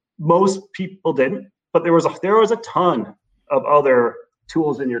so most people didn't, but there was a ton of other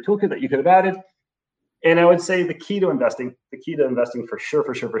tools in your toolkit that you could have added. And I would say the key to investing for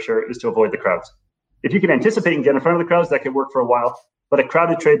sure is to avoid the crowds. If you can anticipate and get in front of the crowds, that could work for a while. But a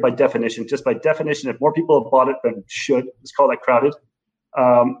crowded trade, by definition, if more people have bought it than should, let's call that crowded,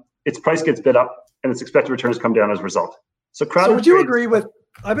 its price gets bid up and its expected returns come down as a result. So crowded. So would you agree with?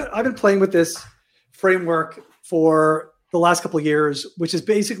 I've been playing with this framework for the last couple of years, which is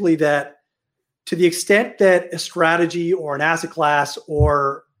basically that to the extent that a strategy or an asset class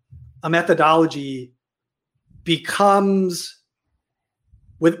or a methodology becomes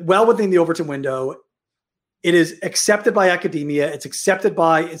well within the Overton window, it is accepted by academia. It's accepted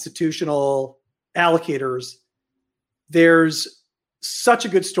by institutional allocators. There's such a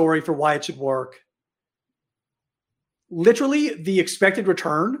good story for why it should work. Literally, the expected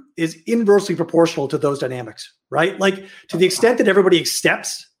return is inversely proportional to those dynamics, right? Like, to the extent that everybody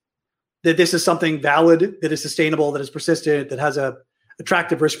accepts that this is something valid, that is sustainable, that is persistent, that has a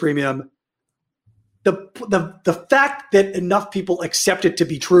attractive risk premium, the fact that enough people accept it to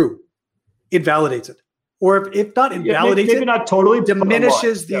be true invalidates it. Or if not invalidates maybe it, not totally,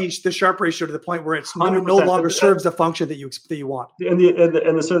 diminishes the Sharpe ratio to the point where it's no longer serves the function that you want. And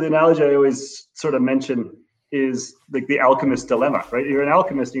the sort of the analogy I always sort of mention is like the alchemist dilemma, right? You're an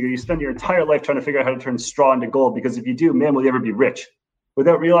alchemist, you spend your entire life trying to figure out how to turn straw into gold, because if you do, man, will you ever be rich?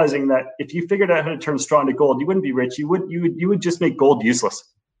 Without realizing that if you figured out how to turn straw into gold, you wouldn't be rich. You would just make gold useless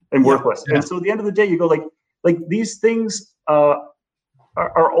and worthless. Yeah. And so at the end of the day, you go like these things are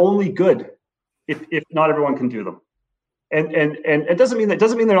only good if not everyone can do them. And it doesn't mean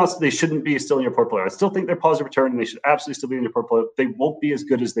they shouldn't be still in your portfolio. I still think they're positive return and they should absolutely still be in your portfolio. They won't be as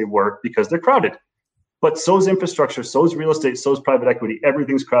good as they were because they're crowded. But so is infrastructure, so is real estate, so is private equity.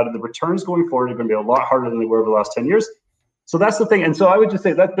 Everything's crowded. The returns going forward are going to be a lot harder than they were over the last 10 years. So that's the thing. And so I would just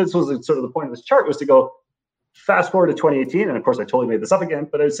say that this was sort of the point of this chart, was to go fast forward to 2018. And of course, I totally made this up again.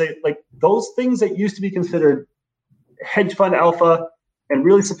 But I would say, like, those things that used to be considered hedge fund alpha and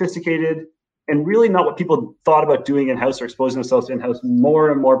really sophisticated and really not what people thought about doing in-house or exposing themselves to in-house, more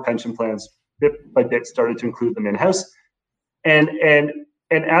and more pension plans bit by bit started to include them in-house. And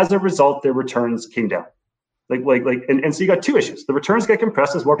as a result, their returns came down. And so you got two issues. The returns get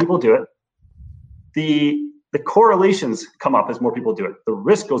compressed as more people do it. The correlations come up as more people do it. The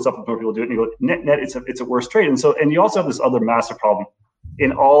risk goes up as more people do it. And you go, net, it's a worse trade. And you also have this other massive problem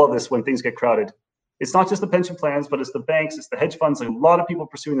in all of this when things get crowded. It's not just the pension plans, but it's the banks, it's the hedge funds, like a lot of people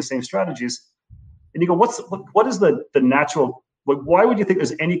pursuing the same strategies. And you go, what is the natural, why would you think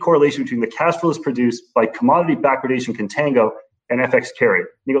there's any correlation between the cash flows produced by commodity backwardation contango and FX carry?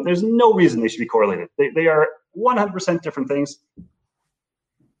 You go, there's no reason they should be correlated. They are 100% different things.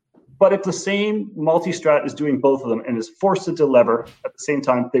 But if the same multi-strat is doing both of them and is forced to delever at the same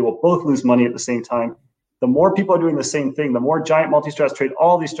time, they will both lose money at the same time. The more people are doing the same thing, the more giant multi-strats trade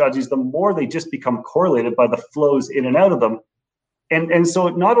all these strategies, the more they just become correlated by the flows in and out of them. And so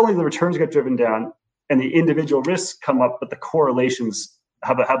not only the returns get driven down and the individual risks come up, but the correlations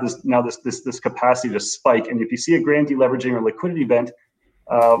have this capacity to spike. And if you see a grand deleveraging or liquidity event,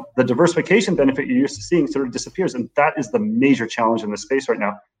 the diversification benefit you're used to seeing sort of disappears. And that is the major challenge in this space right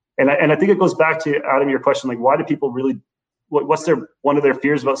now. And I think it goes back to, Adam, your question, like, why do people really, what's one of their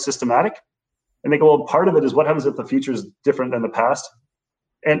fears about systematic? And they go, well, part of it is what happens if the future is different than the past?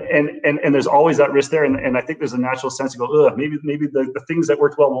 And there's always that risk there. And I think there's a natural sense to go, maybe the things that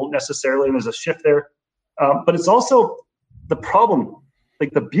worked well won't necessarily, and there's a shift there. But it's also the problem,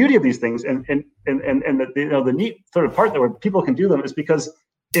 like the beauty of these things and the neat sort of part that where people can do them is because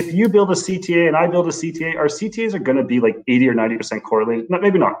if you build a CTA and I build a CTA, our CTAs are going to be like 80 or 90% correlated.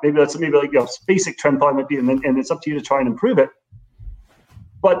 Maybe not. Maybe like basic trend probably might be, and it's up to you to try and improve it.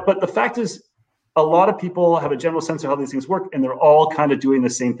 But the fact is, a lot of people have a general sense of how these things work, and they're all kind of doing the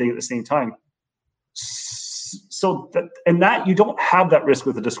same thing at the same time. So that you don't have that risk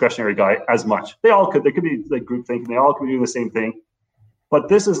with a discretionary guy as much. They could be like group thinking. They all could be doing the same thing. But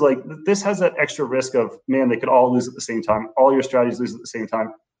this has that extra risk of, man, they could all lose at the same time. All your strategies lose at the same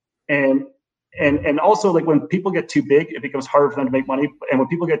time. And also, like, when people get too big, it becomes harder for them to make money. And when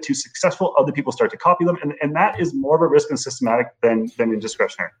people get too successful, other people start to copy them. And that is more of a risk in systematic than in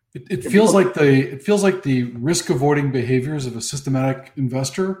discretionary. It feels like the risk avoiding behaviors of a systematic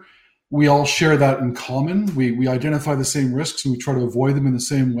investor. We all share that in common. We identify the same risks and we try to avoid them in the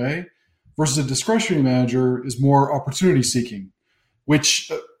same way. Versus a discretionary manager is more opportunity seeking,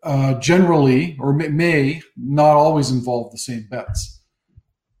 which generally or may not always involve the same bets.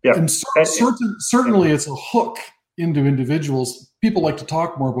 Yeah. And certainly it's a hook into individuals. People like to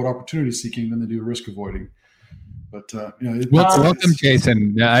talk more about opportunity seeking than they do risk avoiding. But welcome,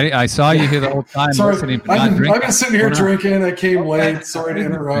 Jason. I saw you here the whole time. Sorry, listening, I've been sitting here drinking. I came late. Sorry to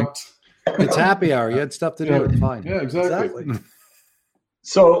interrupt. It's happy hour. You had stuff to do. It's fine. Yeah, exactly.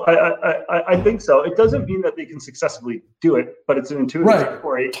 So I think so. It doesn't mean that they can successfully do it, but it's an intuitive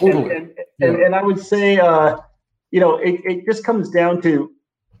story. Totally. And I would say, it just comes down to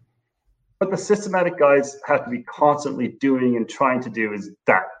what the systematic guys have to be constantly doing and trying to do is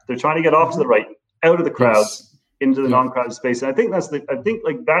that they're trying to get off to the right, out of the crowds, into the non-crowded space. And I think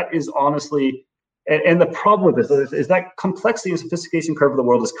that is honestly, and the problem with this is that complexity and sophistication curve of the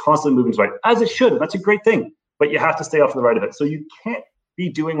world is constantly moving to the right, as it should. And that's a great thing, but you have to stay off to the right of it. So you can't be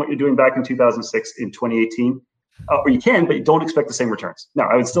doing what you're doing back in 2006 in 2018, or you can, but you don't expect the same returns. Now,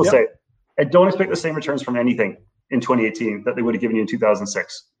 I would still say, I don't expect the same returns from anything in 2018 that they would have given you in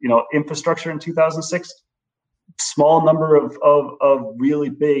 2006. Infrastructure in 2006, small number of really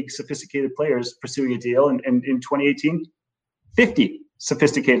big, sophisticated players pursuing a deal. And in 2018, 50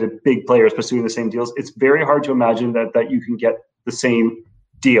 sophisticated big players pursuing the same deals. It's very hard to imagine that you can get the same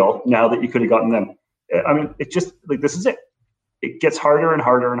deal now that you could have gotten them. I mean, it just like, this is it. It gets harder and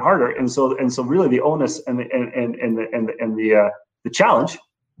harder and harder. And so really the onus and the challenge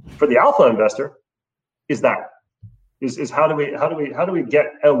for the alpha investor is how do we get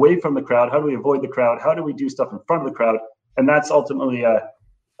away from the crowd? How do we avoid the crowd? How do we do stuff in front of the crowd? And that's ultimately, to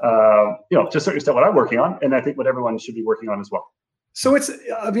a certain extent what I'm working on. And I think what everyone should be working on as well. So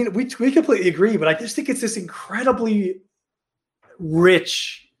we completely agree, but I just think it's this incredibly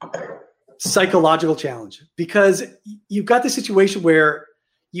rich psychological challenge because you've got this situation where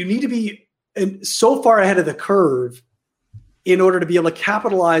you need to be so far ahead of the curve in order to be able to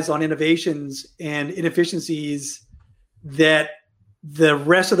capitalize on innovations and inefficiencies that the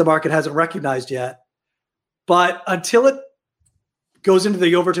rest of the market hasn't recognized yet. But until it goes into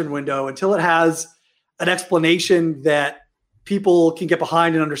the Overton window, until it has an explanation that people can get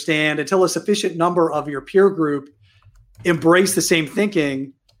behind and understand, until a sufficient number of your peer group embrace the same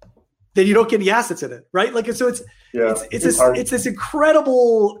thinking, then you don't get any assets in it, right? Like, so it's this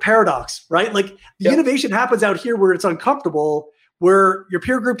incredible paradox, right? Like the innovation happens out here where it's uncomfortable, where your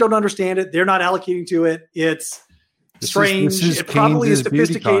peer group don't understand it, they're not allocating to it. strange. It probably is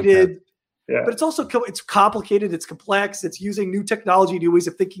sophisticated, but it's also it's complicated. It's complex. It's using new technology, new ways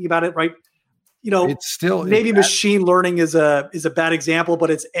of thinking about it. Right? It's still maybe machine learning is a bad example,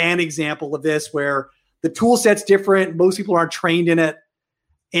 but it's an example of this where the tool set's different. Most people aren't trained in it,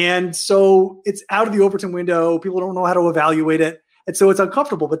 and so it's out of the Overton window. People don't know how to evaluate it, and so it's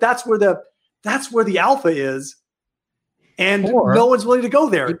uncomfortable. But that's where the alpha is. And no one's willing to go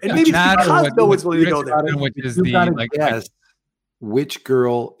there. And maybe it's because no one's willing to go there. Which is guess which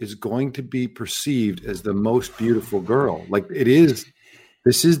girl is going to be perceived as the most beautiful girl. Like this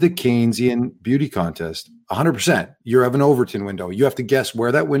is the Keynesian beauty contest. 100%. You have an Overton window. You have to guess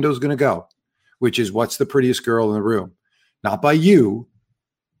where that window is going to go, which is what's the prettiest girl in the room. Not by you,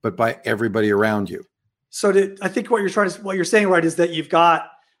 but by everybody around you. So I think what you're saying, right, is that you've got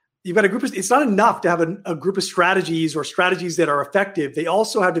a group of, it's not enough to have a group of strategies or strategies that are effective. They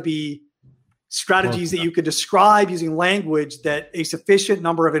also have to be strategies that you can describe using language that a sufficient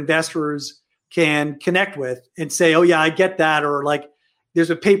number of investors can connect with and say, oh yeah, I get that. Or like, there's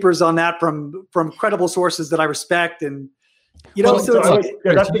papers on that from credible sources that I respect. And, that's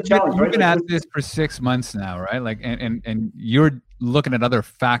the challenge. You've been at this for 6 months now, right? Like, and you're looking at other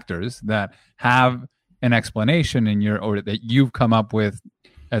factors that have an explanation or that you've come up with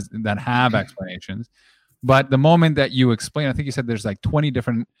that have explanations. But the moment that you explain, I think you said there's like 20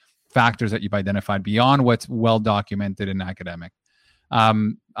 different factors that you've identified beyond what's well documented in academic.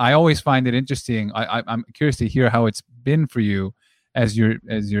 I always find it interesting. I'm curious to hear how it's been for you as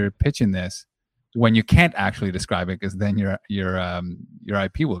you're pitching this when you can't actually describe it, because then your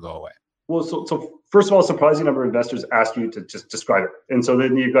IP will go away. Well, so first of all, a surprising number of investors ask you to just describe it. And so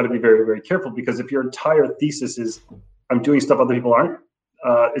then you've got to be very, very careful, because if your entire thesis is I'm doing stuff other people aren't,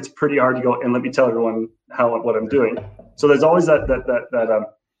 it's pretty hard to go and let me tell everyone what I'm doing. So there's always I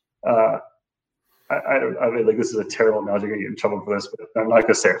mean, like, this is a terrible analogy. I'm going to get in trouble for this, but I'm not going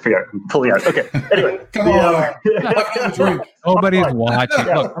to say it. Forget it. I'm pulling out. Okay. Anyway. Nobody's watching.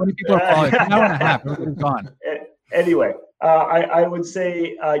 Yeah. Look, how many people are following? An hour and a half. Everybody's gone. Anyway, I would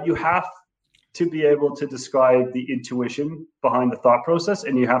say you have to be able to describe the intuition behind the thought process,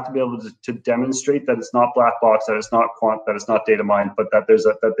 and you have to be able to demonstrate that it's not black box, that it's not quant, that it's not data mined, but that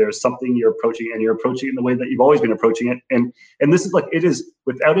there's something you're approaching, and you're approaching it in the way that you've always been approaching it. And this is like, it is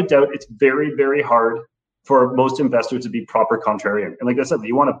without a doubt, it's very, very hard for most investors to be proper contrarian. And like I said,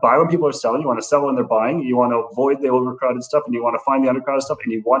 you want to buy when people are selling, you want to sell when they're buying, you want to avoid the overcrowded stuff, and you want to find the undercrowded stuff,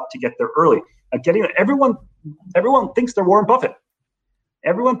 and you want to get there early. Everyone thinks they're Warren Buffett.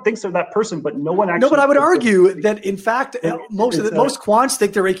 Everyone thinks they're that person, but no one actually. No, but I would argue that in fact, most quants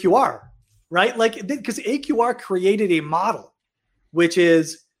think they're AQR, right? Like, because AQR created a model, which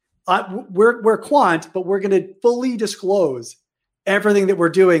is we're quant, but we're going to fully disclose everything that we're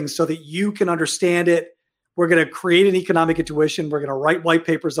doing so that you can understand it. We're going to create an economic intuition. We're going to write white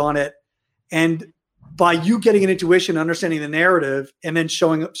papers on it, and by you getting an intuition, understanding the narrative, and then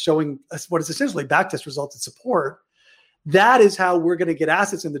showing us what is essentially backtest results and support. That is how we're going to get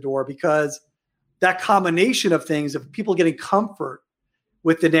assets in the door, because that combination of things, of people getting comfort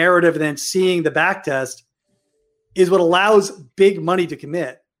with the narrative and then seeing the backtest, is what allows big money to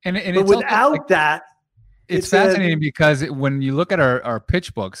commit. And but without that, it's fascinating because when you look at our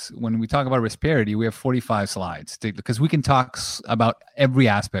pitch books, when we talk about risk parity, we have 45 slides because we can talk about every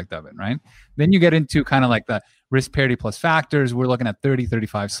aspect of it, right? Then you get into kind of like the risk parity plus factors. We're looking at 30,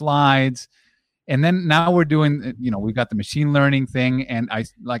 35 slides. And then now we're doing, we've got the machine learning thing, and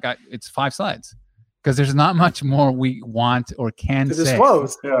it's 5 slides because there's not much more we want or can to say.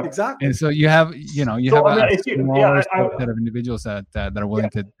 Disclose, yeah. Exactly. And so you have, a smaller set of individuals that are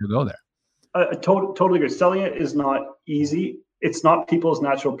willing to go there. Totally agree. Selling it is not easy. It's not people's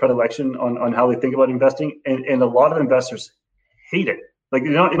natural predilection on how they think about investing, and a lot of investors hate it. Like,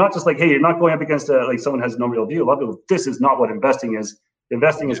 you're not just like, hey, you're not going up against like someone has no real view. A lot of people, this is not what investing is.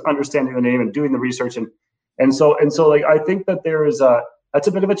 Investing is understanding the name and doing the research, and so like, I think that that's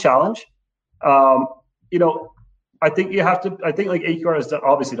a bit of a challenge. I think like AQR has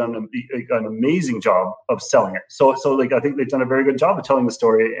obviously done an amazing job of selling it. So like, I think they've done a very good job of telling the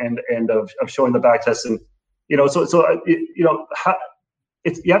story and of showing the back tests, and you have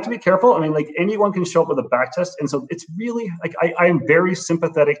to be careful. I mean, like, anyone can show up with a back test, and so it's really like, I am very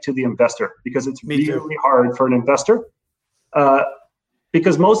sympathetic to the investor, because it's really hard for an investor.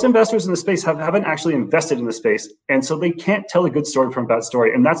 Because most investors in the space haven't actually invested in the space, and so they can't tell a good story from a bad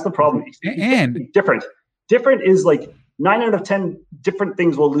story, and that's the problem. And different is like 9 out of 10 different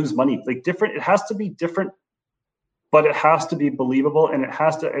things will lose money. Like, different, it has to be different, but it has to be believable, and it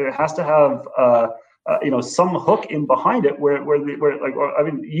has to have some hook in behind it. Where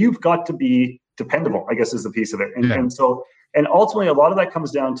you've got to be dependable, I guess, is the piece of it. And ultimately, a lot of that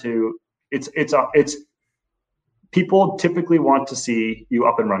comes down to it's people typically want to see you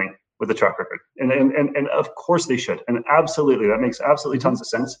up and running with a track record, and of course they should, and absolutely that makes absolutely tons of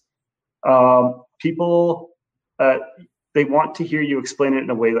sense. People they want to hear you explain it in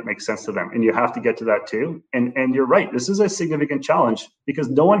a way that makes sense to them, and you have to get to that too. And you're right, this is a significant challenge because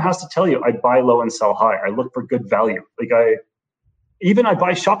no one has to tell you I buy low and sell high. I look for good value. Like I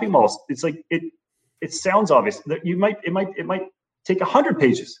buy shopping malls. It's like it sounds obvious that it might take 100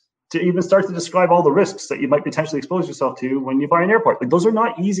 pages to even start to describe all the risks that you might potentially expose yourself to when you buy an airport. Like those are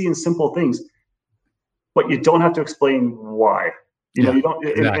not easy and simple things, but you don't have to explain why. You know, you don't,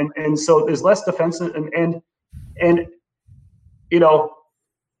 exactly. and so there's less defensive and you know,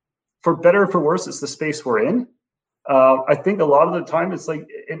 for better or for worse, it's the space we're in. I think a lot of the time it's like,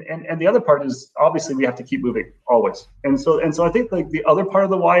 and the other part is obviously we have to keep moving always. And so I think like the other part of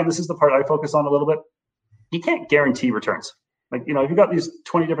the why, and this is the part I focus on a little bit, you can't guarantee returns. Like, you know, if you've got these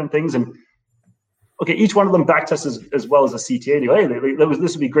 20 different things and okay, each one of them back tests as well as a CTA,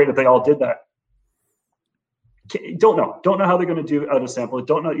 this would be great if they all did that. Don't know how they're going to do out of sample.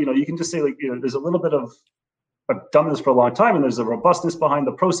 Don't know, you know, you can just say like, you know, there's a little bit of, I've done this for a long time and there's a robustness behind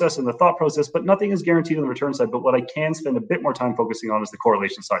the process and the thought process, but nothing is guaranteed on the return side. But what I can spend a bit more time focusing on is the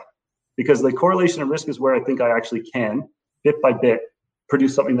correlation side, because the correlation and risk is where I think I actually can bit by bit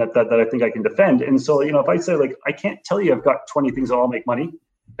produce something that I think I can defend. And so, you know, if I say like, I can't tell you I've got 20 things that all make money.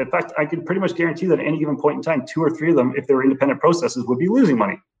 In fact, I can pretty much guarantee that at any given point in time, 2 or 3 of them, if they were independent processes, would be losing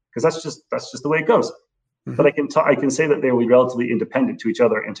money, because that's just the way it goes. Mm-hmm. But I can say that they will be relatively independent to each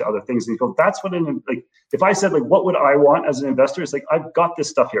other and to other things. And you go, that's what like if I said like, what would I want as an investor? It's like, I've got this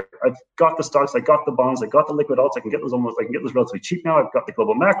stuff here. I've got the stocks, I got the bonds, I got the liquid alts. I can get those relatively cheap now. I've got the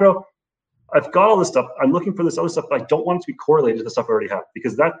global macro. I've got all this stuff. I'm looking for this other stuff, but I don't want it to be correlated to the stuff I already have,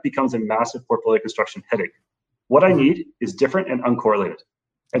 because that becomes a massive portfolio construction headache. What I need is different and uncorrelated.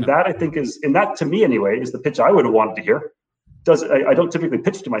 And that I think is, and that to me anyway, is the pitch I would have wanted to hear. I don't typically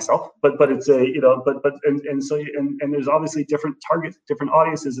pitch to myself, but it's a, you know, and there's obviously different targets, different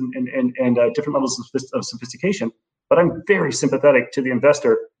audiences and different levels of sophistication. But I'm very sympathetic to the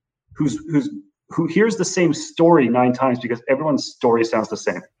investor who hears the same story 9 times because everyone's story sounds the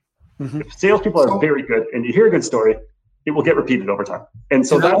same. Mm-hmm. If salespeople are very good and you hear a good story, it will get repeated over time. And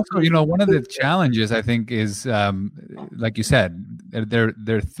so that's also, you know, one of the challenges I think is, like you said,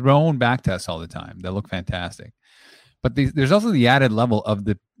 they're thrown back tests all the time. They look fantastic. But there's also the added level of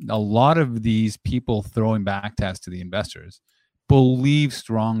a lot of these people throwing back tests to the investors believe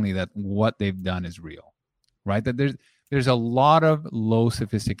strongly that what they've done is real, right? That there's a lot of low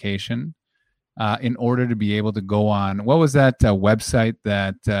sophistication in order to be able to go on. What was that website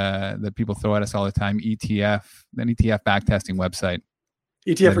that people throw at us all the time? an ETF backtesting website.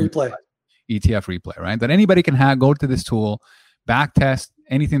 ETF Replay. ETF Replay, right? That anybody can go to this tool, backtest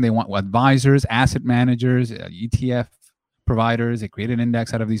anything they want. Advisors, asset managers, ETF providers, they create an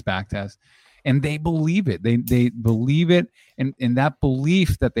index out of these backtests, and they believe it. They believe it, and that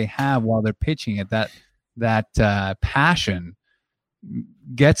belief that they have while they're pitching it, that passion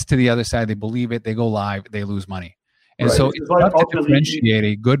gets to the other side. They believe it. They go live. They lose money. And right. So it's tough to differentiate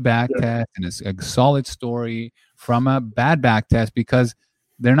a good backtest and a solid story from a bad backtest, because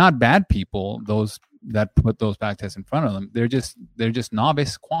they're not bad people, those that put those backtests in front of them. They're just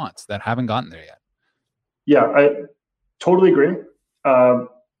novice quants that haven't gotten there yet. Yeah, I totally agree. And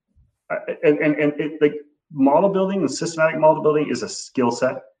like model building and systematic model building is a skill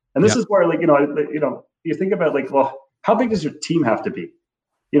set. And this is where, like, you think about, like, well, how big does your team have to be?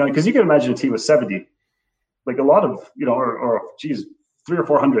 Because you can imagine a team of 70, like a lot of, or 300 or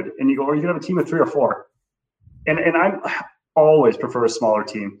 400, and you go, or you can have a team of 3 or 4. And I'm always prefer a smaller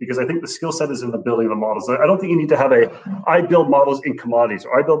team, because I think the skill set is in the building of the models. I don't think you need to have I build models in commodities,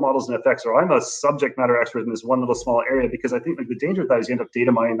 or I build models in FX, or I'm a subject matter expert in this one little small area, because I think like the danger of that is you end up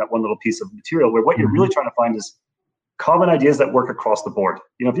data mining that one little piece of material, where what you're really trying to find is common ideas that work across the board.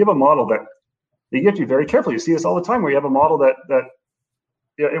 If you have a model that you have to be very careful. You see this all the time, where you have a model that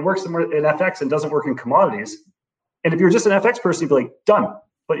it works in FX and doesn't work in commodities. And if you're just an FX person, you'd be like, done.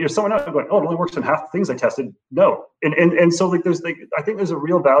 But you're someone else going, oh, it only works in half the things I tested. No. And so like I think there's a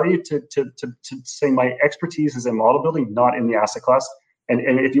real value to saying my expertise is in model building, not in the asset class. And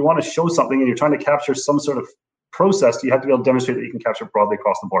if you want to show something and you're trying to capture some sort of process, you have to be able to demonstrate that you can capture broadly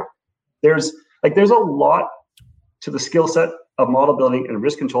across the board. There's a lot to the skill set of model building and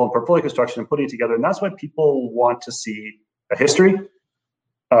risk control and portfolio construction and putting it together. And that's why people want to see a history,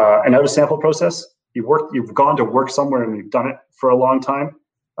 an out of sample process. You've gone to work somewhere and you've done it for a long time.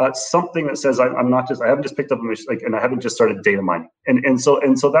 Something that says I haven't just picked up a machine, and I haven't just started data mining. And so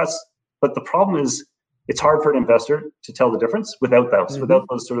that's But the problem is, it's hard for an investor to tell the difference without those, without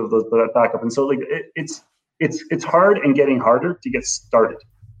those sort of that backup. And so like it's hard and getting harder to get started.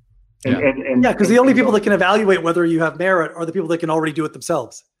 And because the only people that can evaluate whether you have merit are the people that can already do it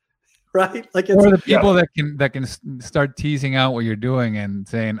themselves, right? Like, it's, or the people that can start teasing out what you're doing and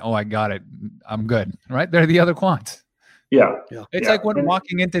saying, "Oh, I got it, I'm good." Right? They're the other quants. Yeah. It's like when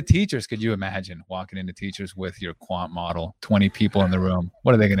walking into teachers. Could you imagine walking into teachers with your quant model? 20 people in the room.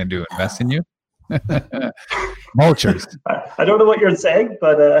 What are they going to do? Invest in you? Mulchers. I don't know what you're saying,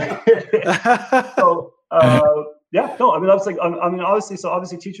 but yeah, no. I mean,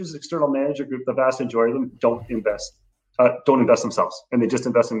 obviously, teachers, external manager group, the vast majority of them don't invest themselves, and they just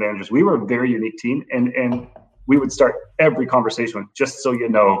invest in managers. We were a very unique team, and we would start every conversation with, "Just so you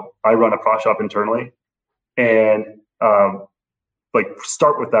know, I run a prop shop internally, and like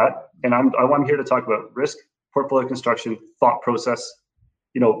start with that. And I'm here to talk about risk, portfolio construction, thought process."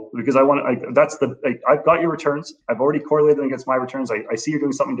 Because I've got your returns. I've already correlated them against my returns. I see you're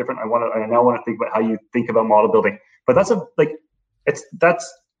doing something different. I now want to think about how you think about model building. But I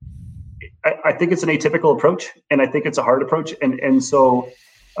think it's an atypical approach, and I think it's a hard approach. And so,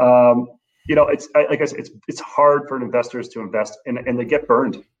 it's like I said, it's hard for investors to invest, and they get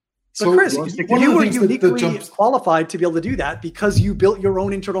burned. So Chris, you were uniquely qualified to be able to do that because you built your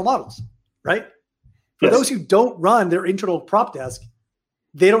own internal models, right? For those who don't run their internal prop desk,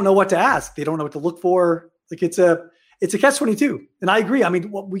 they don't know what to ask. They don't know what to look for. Like, it's a catch-22. And I agree. I mean,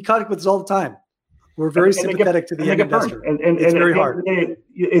 we contact with this all the time. We're very sympathetic to the end investor. And it's very hard.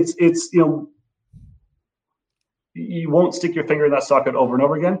 It's you won't stick your finger in that socket over and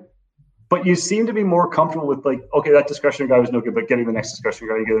over again, but you seem to be more comfortable with, like, okay, that discretionary guy was no good, but getting the next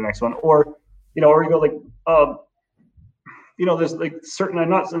discretionary guy and get the next one. Or you go like, there's like certain, I'm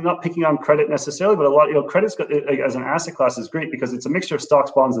not picking on credit necessarily, but a lot, credit's got, as an asset class, is great because it's a mixture of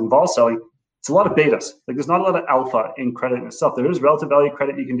stocks, bonds, and vol selling. It's a lot of betas. Like, there's not a lot of alpha in credit and stuff. There is relative value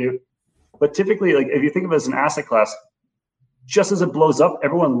credit you can do, but typically, like, if you think of it as an asset class, just as it blows up,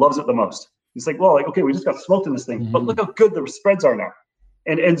 everyone loves it the most. It's like, well, like, okay, we just got smoked in this thing, but look how good the spreads are now.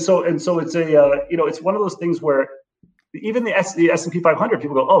 And so it's it's one of those things where even the S&P 500,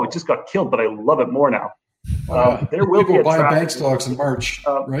 people go, oh, it just got killed, but I love it more now. There will be buy bank stocks in March,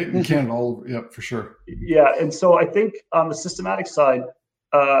 right? In Canada, for sure. Yeah, and so I think on the systematic side,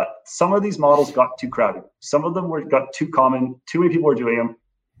 some of these models got too crowded. Some of them got too common. Too many people were doing them,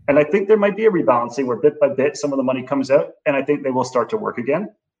 and I think there might be a rebalancing where bit by bit some of the money comes out, and I think they will start to work again.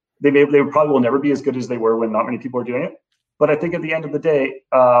 They probably will never be as good as they were when not many people were doing it. But I think at the end of the day,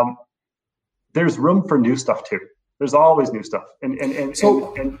 there's room for new stuff too. There's always new stuff,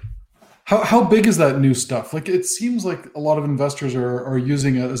 and How big is that new stuff? Like, it seems like a lot of investors are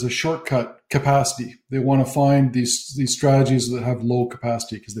using it as a shortcut capacity. They want to find these strategies that have low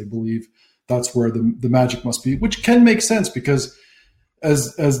capacity because they believe that's where the magic must be, which can make sense because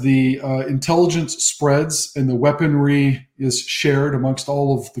as the intelligence spreads and the weaponry is shared amongst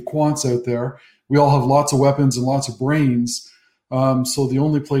all of the quants out there, we all have lots of weapons and lots of brains. So the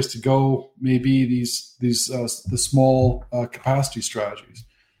only place to go may be the small capacity strategies.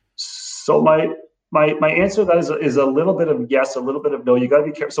 So my answer to that is a little bit of yes, a little bit of no. You got to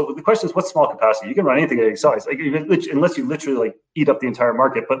be careful. So the question is, what's small capacity? You can run anything at any size, like, unless you literally like eat up the entire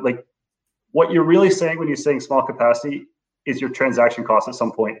market. But like, what you're really saying when you're saying small capacity is your transaction cost at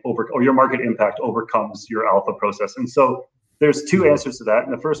some point or your market impact overcomes your alpha process. And so there's two answers to that.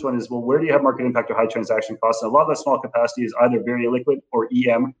 And the first one is, well, where do you have market impact or high transaction costs? And a lot of that small capacity is either very illiquid or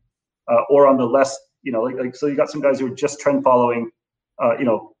EM, or on the less, so you got some guys who are just trend following,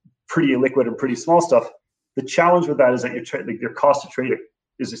 pretty illiquid and pretty small stuff. The challenge with that is that your cost of trading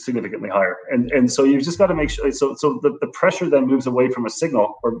is significantly higher, and so you've just got to make sure. So the pressure then moves away from a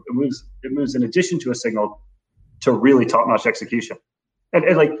signal, or it moves in addition to a signal to really top-notch execution.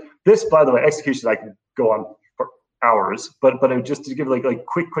 And like this, by the way, execution I can go on for hours, but just to give like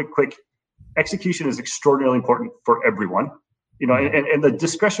quick execution is extraordinarily important for everyone. And the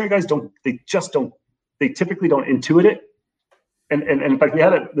discretionary guys they typically don't intuit it. And in fact, we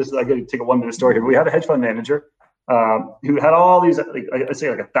had I got to take a 1-minute story here. But we had a hedge fund manager who had all these, I'd say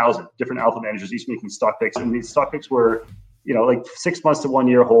 1,000 different alpha managers, each making stock picks. And these stock picks were, like 6 months to 1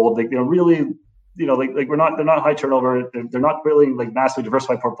 year hold. Like, really, they're not high turnover. They're not building like massively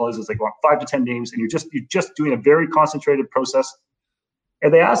diversified portfolios. It's like 5 to 10 names, and you're just doing a very concentrated process.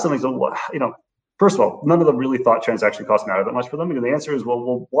 And they asked them, what, first of all, none of them really thought transaction costs mattered that much for them. And the answer is,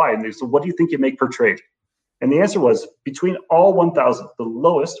 well, why? And they said, what do you think you make per trade? And the answer was, between all 1,000, the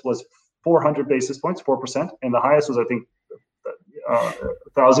lowest was 400 basis points, 4%, and the highest was, I think,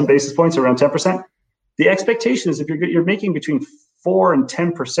 1,000 basis points, around 10%. The expectation is if you're making between 4 and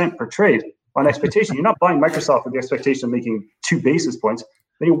 10% per trade on expectation. You're not buying Microsoft with the expectation of making 2 basis points.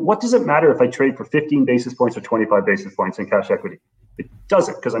 Then what does it matter if I trade for 15 basis points or 25 basis points in cash equity? It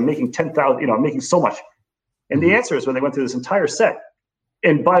doesn't, because I'm making 10,000, I'm making so much. And the answer is when they went through this entire set.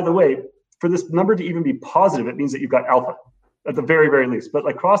 And by the way, for this number to even be positive, it means that you've got alpha at the very, very least. But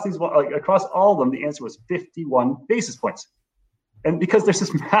across all of them, the answer was 51 basis points. And because there's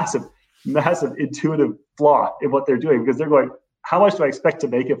this massive intuitive flaw in what they're doing, because they're going, how much do I expect to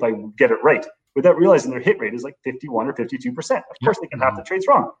make if I get it right? Without realizing their hit rate is like 51 or 52%. Of course, they can have the trades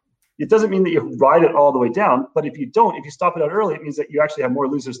wrong. It doesn't mean that you ride it all the way down. But if you stop it out early, it means that you actually have more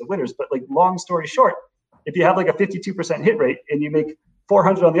losers than winners. But like, long story short, if you have like a 52% hit rate and you make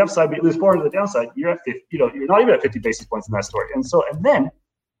 400 on the upside, but you lose 400 on the downside, you're at 50, you're not even at 50 basis points in that story. And then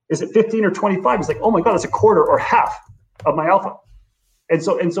is it 15 or 25? It's like, oh my God, that's a quarter or half of my alpha. And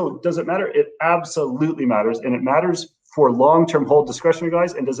so does it matter? It absolutely matters. And it matters for long-term hold discretionary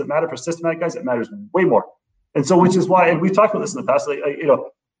guys. And does it matter for systematic guys? It matters way more. And so, which is why, and we've talked about this in the past,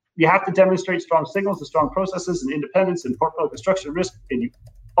 you have to demonstrate strong signals and strong processes and independence and portfolio construction risk. And you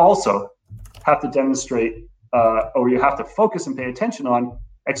also have to demonstrate, or you have to focus and pay attention on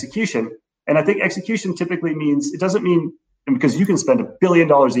execution. And I think execution typically means, it doesn't mean, because you can spend $1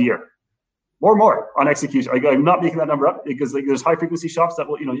 billion a year or more on execution. I'm not making that number up, because there's high frequency shops that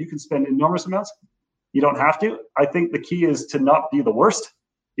will, you can spend enormous amounts. You don't have to. I think the key is to not be the worst,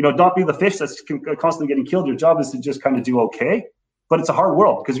 not be the fish that's constantly getting killed. Your job is to just kind of do okay, but it's a hard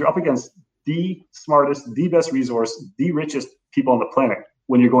world because you're up against the smartest, the best resource, the richest people on the planet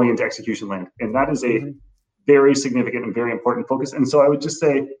when you're going into execution land. And that is a very significant and very important focus. And so I would just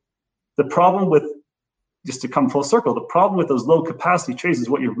say the problem with, just to come full circle, the problem with those low capacity trades is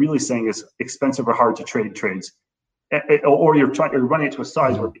what you're really saying is expensive or hard to trade trades. Or you're running it to a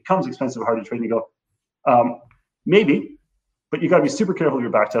size where it becomes expensive or hard to trade, and you go, maybe, but you got to be super careful of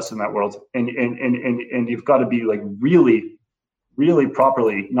your back test in that world. And you've got to be like really, really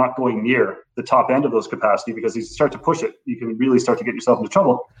properly not going near the top end of those capacity, because you start to push it, you can really start to get yourself into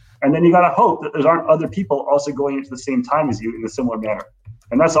trouble. And then you got to hope that there aren't other people also going into the same time as you in a similar manner.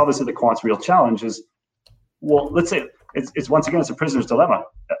 And that's obviously the quant's real challenge is, well, let's say it's once again, it's a prisoner's dilemma.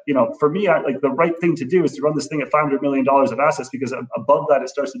 For me, the right thing to do is to run this thing at $500 million of assets, because above that, it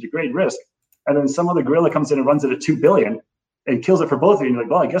starts to degrade risk. And then some other gorilla comes in and runs it at $2 billion and kills it for both of you. And you're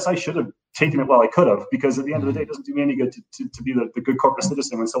like, well, I guess I should have taken it while I could have, because at the end of the day, it doesn't do me any good to be the good corporate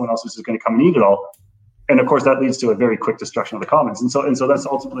citizen when someone else is just going to come and eat it all. And of course, that leads to a very quick destruction of the commons. And so that's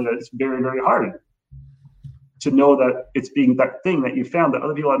ultimately, it's very, very hard to know that it's being that thing that you found that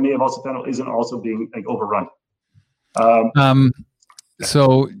other people may have also found isn't also being like overrun.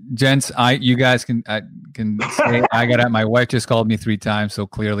 So, gents, you guys can say my wife just called me 3 times, so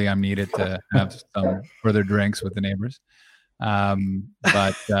clearly I'm needed to have some further drinks with the neighbors.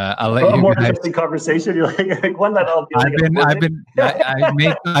 But I'll let you more guys. Interesting conversation. You're like one that I'll be.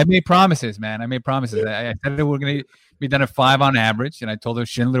 I made promises, man. I made promises. I said that we're going to be done at 5 on average, and I told her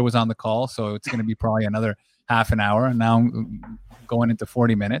Schindler was on the call, so it's going to be probably another half an hour. And now I'm going into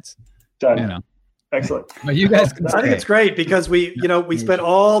 40 minutes. Done. Excellent. But you guys I think it's great because we spent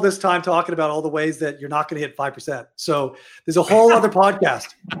all this time talking about all the ways that you're not going to hit 5%. So there's a whole other podcast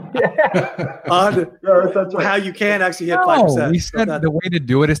on how you can actually hit 5%. We said the way to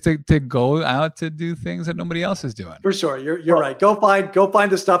do it is to go out to do things that nobody else is doing. For sure. You're right. Go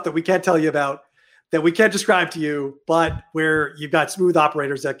find the stuff that we can't tell you about, that we can't describe to you, but where you've got smooth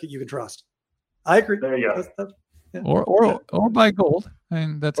operators that you can trust. I agree. There you go. Yeah. Or buy gold.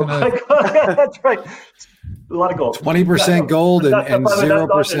 And that's another. That's right. A lot of gold. 20% gold and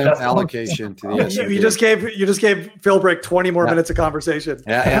 0% allocation to the S&P. You just gave Phil Brick 20 more minutes of conversation.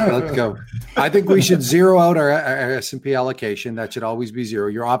 Yeah, let's go. I think we should zero out our S&P allocation. That should always be zero.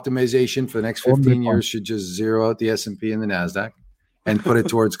 Your optimization for the next 15 years should just zero out the S&P and the NASDAQ and put it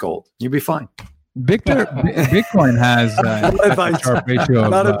towards gold. You'll be fine. Bitcoin has a sharp ratio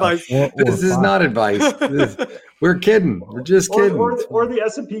of advice. This is not advice. We're kidding. We're just kidding. Or the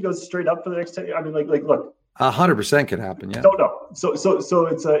S&P goes straight up for the next 10 years. I mean, like look. 100% could happen. Yeah. Don't know. So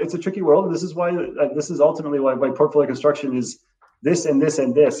it's a tricky world. And this is why this is ultimately why portfolio construction is this and this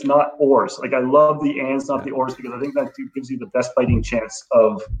and this, not ors. Like I love the ands, not the ors, because I think that gives you the best fighting chance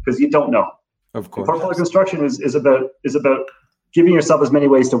because you don't know. Of course. Portfolio construction is about giving yourself as many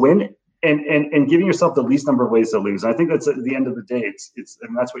ways to win. And giving yourself the least number of ways to lose. And I think that's at the end of the day, it's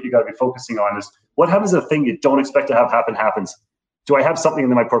and that's what you got to be focusing on is what happens if the thing you don't expect to have happens. Do I have something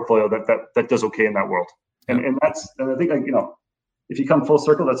in my portfolio that does okay in that world? And I think if you come full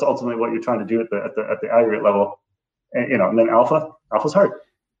circle, that's ultimately what you're trying to do at the aggregate level. And and then alpha's hard.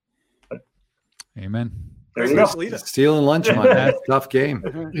 Amen. There you go. Stealing lunch money. That's a tough game.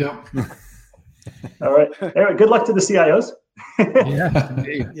 Yeah. All right. Anyway, good luck to the CIOs.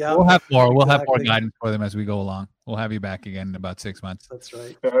 Yeah. We'll have more. We'll have more guidance for them as we go along. We'll have you back again in about 6 months. That's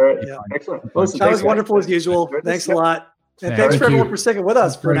right. All right. Yeah. Excellent. Listen, that was wonderful as usual. Thanks a lot. And thanks for everyone for sticking with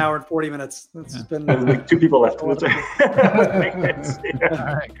us for an hour and 40 minutes. It's been like 2 people left. All right, Chris. See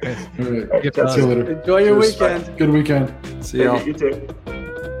you later. Enjoy your weekend. Good weekend. See y'all. You too.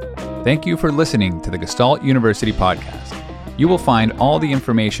 Thank you for listening to the Gestalt University podcast. You will find all the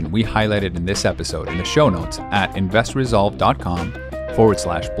information we highlighted in this episode in the show notes at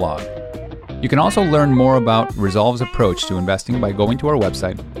investresolve.com/blog. You can also learn more about Resolve's approach to investing by going to our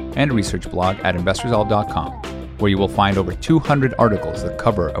website and research blog at investresolve.com, where you will find over 200 articles that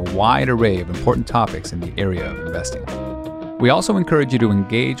cover a wide array of important topics in the area of investing. We also encourage you to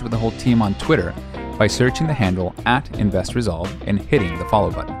engage with the whole team on Twitter by searching the handle @InvestResolve and hitting the follow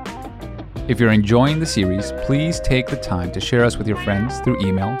button. If you're enjoying the series, please take the time to share us with your friends through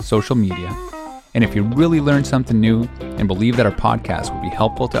email, social media. And if you really learned something new and believe that our podcast would be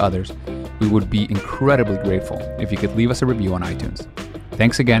helpful to others, we would be incredibly grateful if you could leave us a review on iTunes.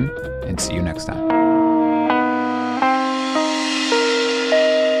 Thanks again, and see you next time.